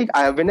am like,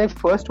 when I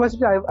first watched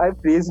it, I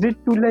praised it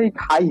to like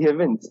high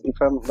heavens, if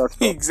I'm not wrong.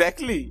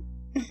 Exactly.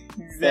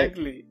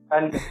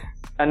 And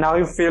now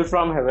you feel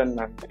from heaven,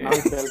 man. Now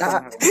you feel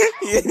from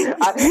heaven.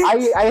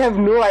 I have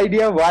no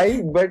idea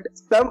why, but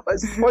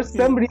for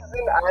some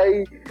reason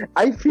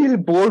I feel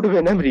bored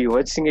when I'm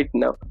rewatching it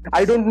now.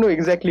 I don't know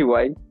exactly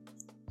why.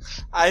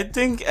 I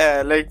think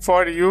like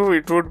for you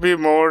it would be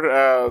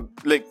more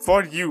like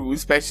for you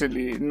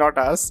especially, not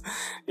us.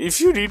 If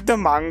you read the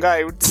manga,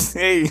 I would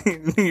say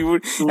you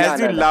would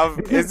as you love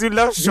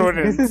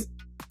shonen.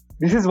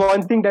 This is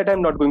one thing that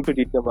I'm not going to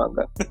read the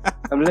manga.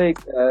 I'm like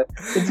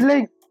it's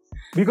like,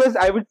 because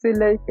I would say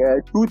like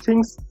two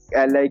things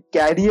like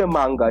carry a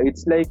manga.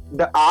 It's like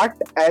the art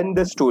and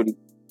the story.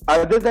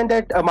 Other than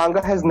that, a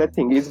manga has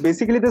nothing. It's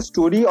basically the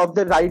story of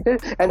the writer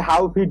and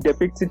how he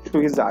depicts it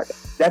through his art.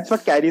 That's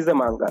what carries a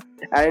manga.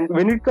 And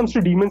when it comes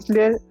to Demon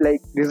Slayer,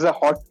 like this is a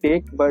hot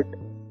take, but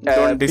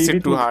don't diss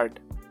it too hard.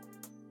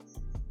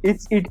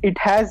 It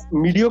has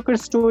mediocre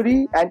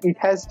story and it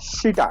has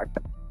shit art.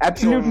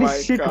 Absolutely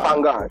shit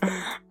manga art.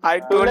 I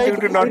told you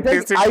to not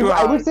diss it too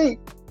hard.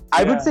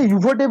 I would say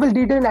Ufotable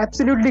did an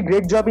absolutely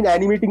great job in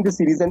animating the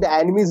series, and the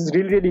anime is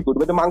really, really good.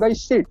 But the manga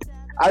is shit.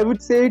 I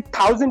would say it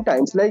 1,000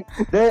 times. Like,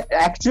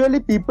 actually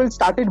people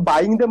started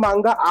buying the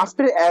manga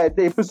after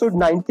the episode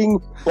 19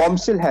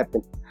 bombshell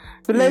happened.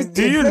 So, like,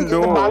 do you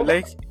know,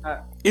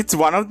 it's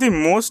one of the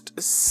most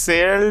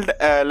sold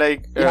anime.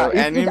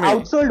 It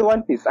outsold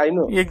One Piece, I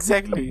know.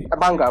 Exactly.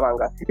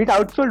 Manga. It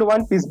outsold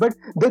One Piece, but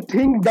the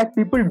thing that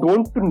people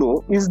don't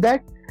know is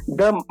that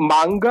the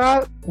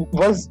manga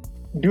was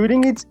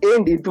during its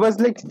end, it was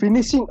like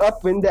finishing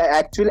up when the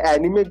actual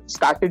anime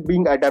started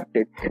being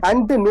adapted,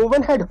 and no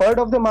one had heard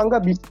of the manga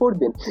before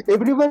then.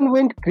 Everyone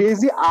went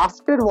crazy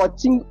after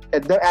watching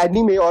the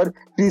anime, or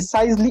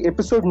precisely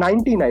episode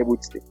 19, I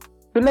would say.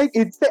 So like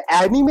it's the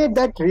anime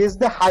that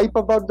raised the hype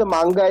about the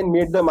manga and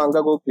made the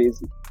manga go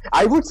crazy.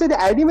 I would say the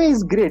anime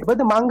is great, but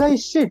the manga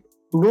is shit.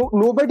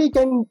 Nobody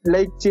can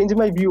like change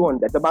my view on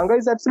that. The manga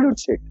is absolute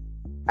shit.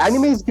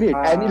 Anime is great.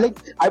 And like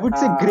I would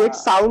say great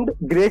sound,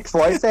 great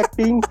voice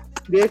acting,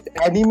 great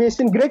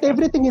animation, great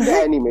everything in the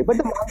anime. But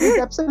the manga is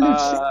absolute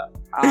shit.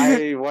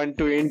 I want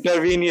to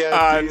intervene here.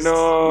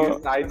 No.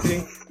 Please. I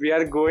think we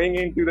are going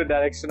into the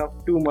direction of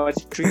too much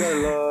trigger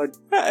alert.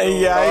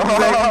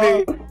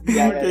 Exactly.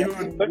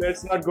 But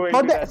let's not go For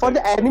into that.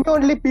 the anime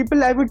only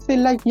people, I would say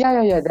like the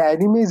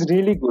anime is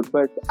really good.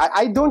 But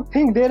I don't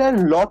think there are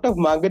a lot of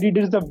manga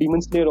readers of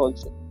Demon Slayer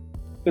also.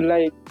 So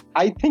like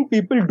I think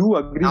people do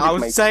agree with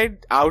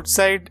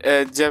outside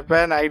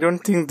Japan, I don't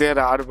think there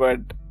are, but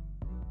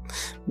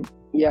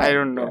I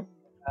don't know.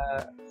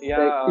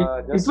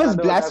 It was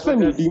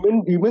blasphemy.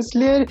 Demon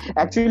Slayer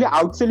actually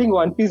outselling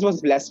One Piece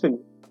was blasphemy.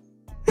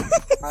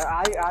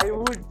 I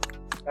would.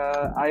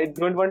 I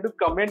don't want to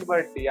comment,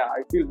 but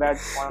I feel bad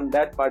on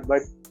that part.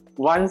 But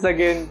once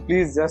again,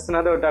 please, just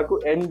another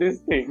otaku, end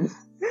this thing.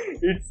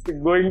 It's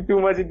going too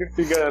much into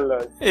trigger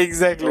alert.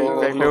 Exactly.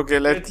 Okay,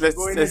 let's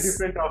go into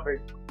different topic.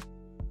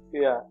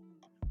 Yeah.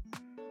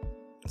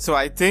 So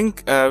I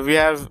think we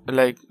have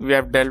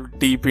delved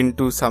deep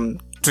into some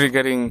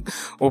triggering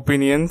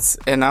opinions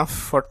enough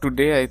for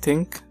today. I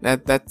think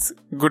that's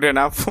good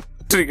enough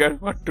trigger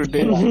for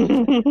today.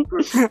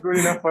 Good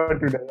enough for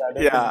today.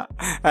 Yeah,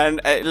 and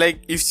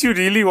like if you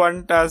really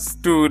want us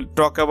to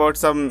talk about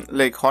some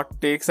like hot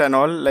takes and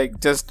all, like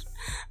just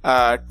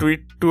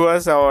tweet to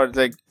us or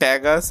like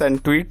tag us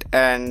and tweet,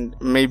 and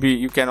maybe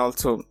you can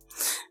also.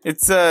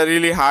 It's a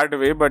really hard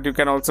way, but you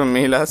can also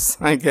mail us,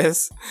 I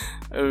guess.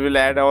 We'll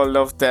add all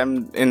of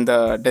them in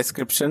the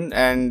description.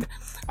 And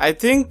I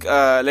think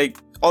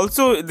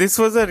also this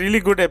was a really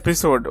good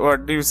episode.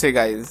 What do you say,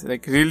 guys?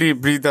 Like really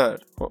breather.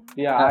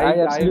 Yeah, I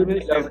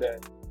absolutely love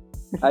that.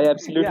 I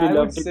absolutely I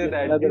love would say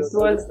that this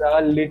was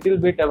a little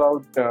bit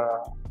about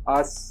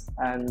us,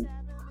 and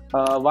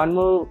one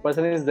more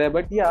person is there,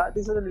 but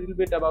this is a little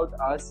bit about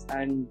us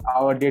and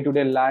our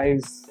day-to-day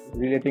lives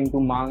relating to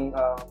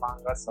manga.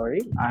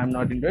 Sorry, I am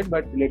not into it,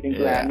 but relating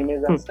to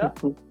animes and stuff.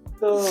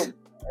 So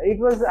it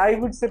was, I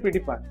would say, pretty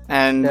fun.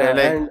 And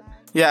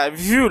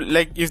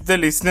if the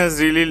listeners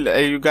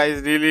really, you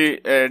guys really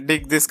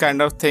dig this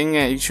kind of thing,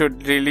 you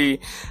should really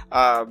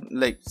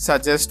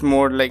suggest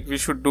more. Like we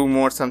should do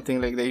more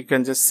something like that. You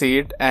can just say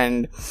it,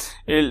 and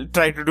we'll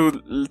try to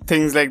do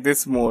things like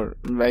this more.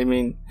 I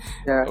mean,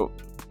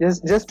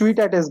 Just tweet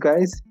at us,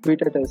 guys.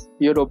 Tweet at us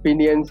your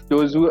opinions.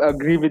 Those who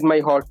agree with my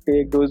hot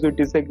take, those who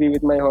disagree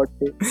with my hot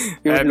take.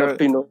 We would love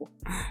to know.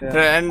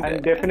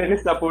 And definitely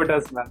support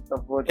us, man.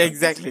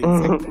 Exactly.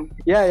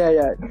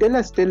 Yeah. Tell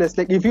us.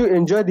 Like if you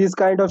enjoy these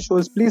kind of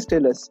shows, please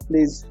tell us.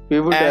 Please, we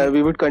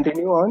would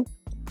continue on.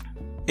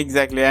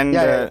 Exactly,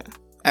 and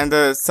and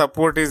the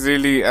support is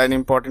really an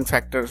important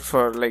factor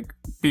for like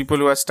people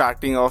who are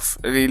starting off.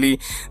 Really,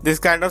 this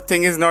kind of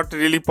thing is not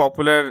really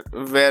popular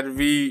where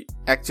we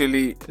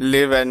actually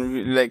live,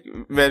 and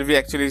where we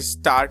actually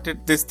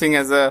started this thing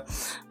as a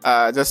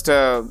just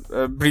a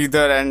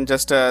breather and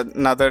just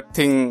another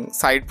thing,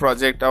 side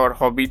project or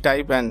hobby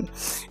type, and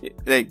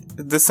like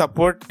the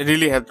support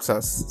really helps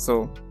us.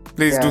 So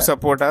please do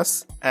support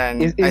us.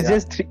 And it's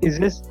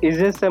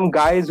just some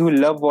guys who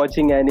love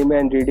watching anime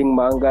and reading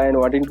manga and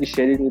wanting to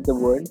share it with the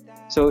world.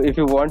 So if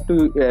you want to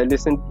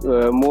listen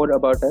more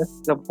about us,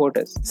 support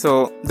us.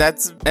 So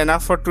that's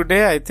enough for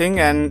today, I think,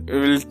 and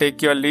we'll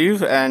take your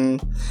leave.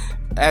 And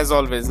as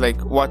always,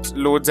 like watch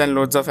loads and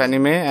loads of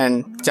anime.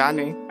 And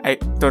Jani,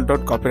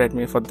 don't copyright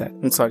me for that.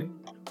 I'm sorry.